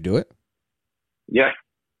 Would you do it? Yes.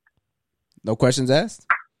 No questions asked?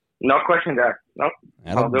 No questions asked. Nope.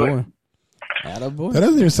 I'll do it. Attaboy. That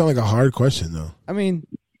doesn't even sound like a hard question, though. I mean,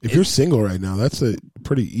 if you're single right now, that's a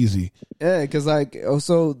pretty easy. yeah, because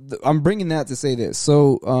I'm bringing that to say this.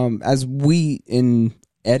 So as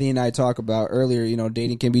Eddie and I talk about earlier,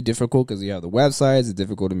 dating can be difficult because you have the websites. It's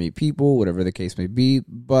difficult to meet people, whatever the case may be.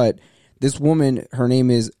 But this woman, her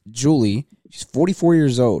name is Julie. She's 44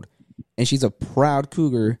 years old, and she's a proud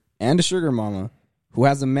cougar and a sugar mama who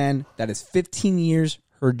has a man that is 15 years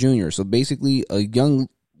her junior. So basically a young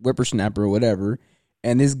whippersnapper or whatever.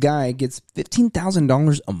 And this guy gets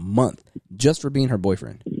 $15,000 a month just for being her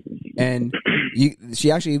boyfriend. And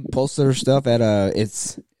she actually posts her stuff at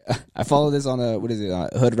I follow this on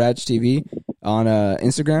Hood Ratch TV on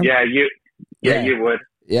Instagram. Yeah, you would.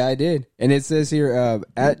 Yeah, I did. And it says here,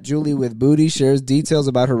 at Julie with Booty shares details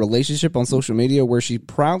about her relationship on social media where she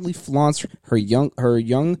proudly flaunts her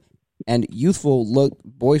young and youthful look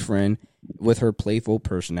boyfriend with her playful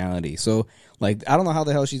personality. So, I don't know how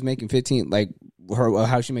the hell she's making 15,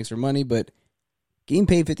 how she makes her money, but getting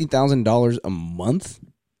paid $15,000 a month,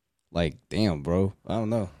 damn, bro. I don't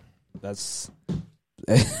know. That's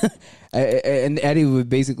and Eddie would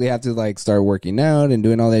basically have to start working out and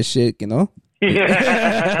doing all that shit, So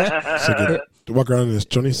walk around in his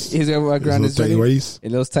chonies. He's gonna walk around in his tidy ways.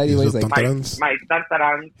 In those tidy ways, my tantarans.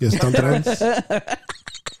 Yes, tantarans.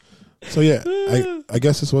 So yeah, I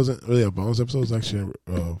guess this wasn't really a bonus episode. It was actually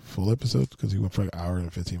a full episode because he went for an hour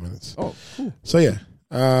and 15 minutes. Oh, cool. So yeah.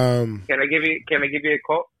 Can I give you a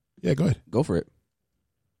quote? Yeah, go ahead. Go for it.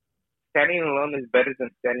 Standing alone is better than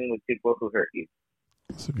standing with people who hurt you.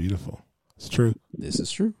 That's beautiful. It's true. This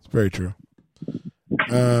is true. It's very true.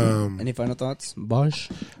 Any final thoughts, Bosch?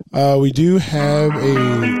 We do have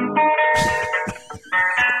a.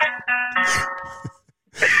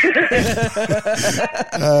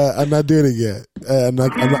 I'm not doing it yet. I'm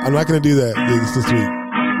not going to do that this week.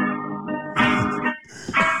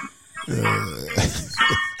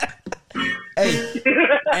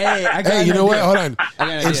 Hey, you know what? Hold on.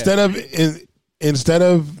 Instead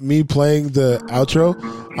of me playing the outro,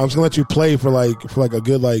 I'm just gonna let you play for a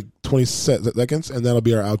good 20 seconds, and that'll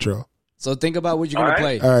be our outro. So think about what you're gonna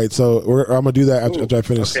play. All right, so I'm gonna do that after I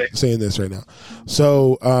finish saying this right now.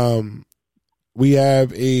 So we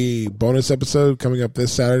have a bonus episode coming up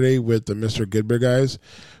this Saturday with the Mr. Goodbeer guys.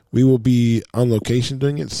 We will be on location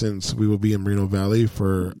doing it since we will be in Moreno Valley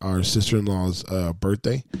for our sister-in-law's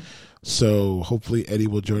birthday. So hopefully Eddie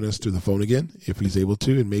will join us through the phone again if he's able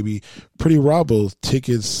to, and maybe Pretty Rob will take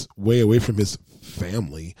his way away from his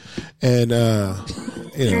family and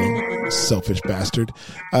selfish bastard,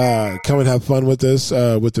 come and have fun with us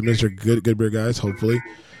with the Mr. Goodbeer guys, hopefully.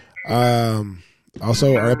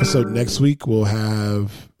 Also, our episode next week it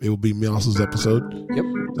will be Meows's episode. Yep,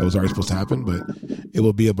 that was already supposed to happen, but it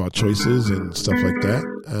will be about choices and stuff like that.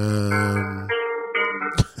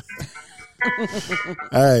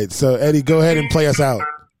 All right, so Eddie, go ahead and play us out.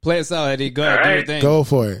 Play us out, Eddie. Go ahead, do your thing. Go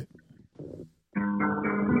for it.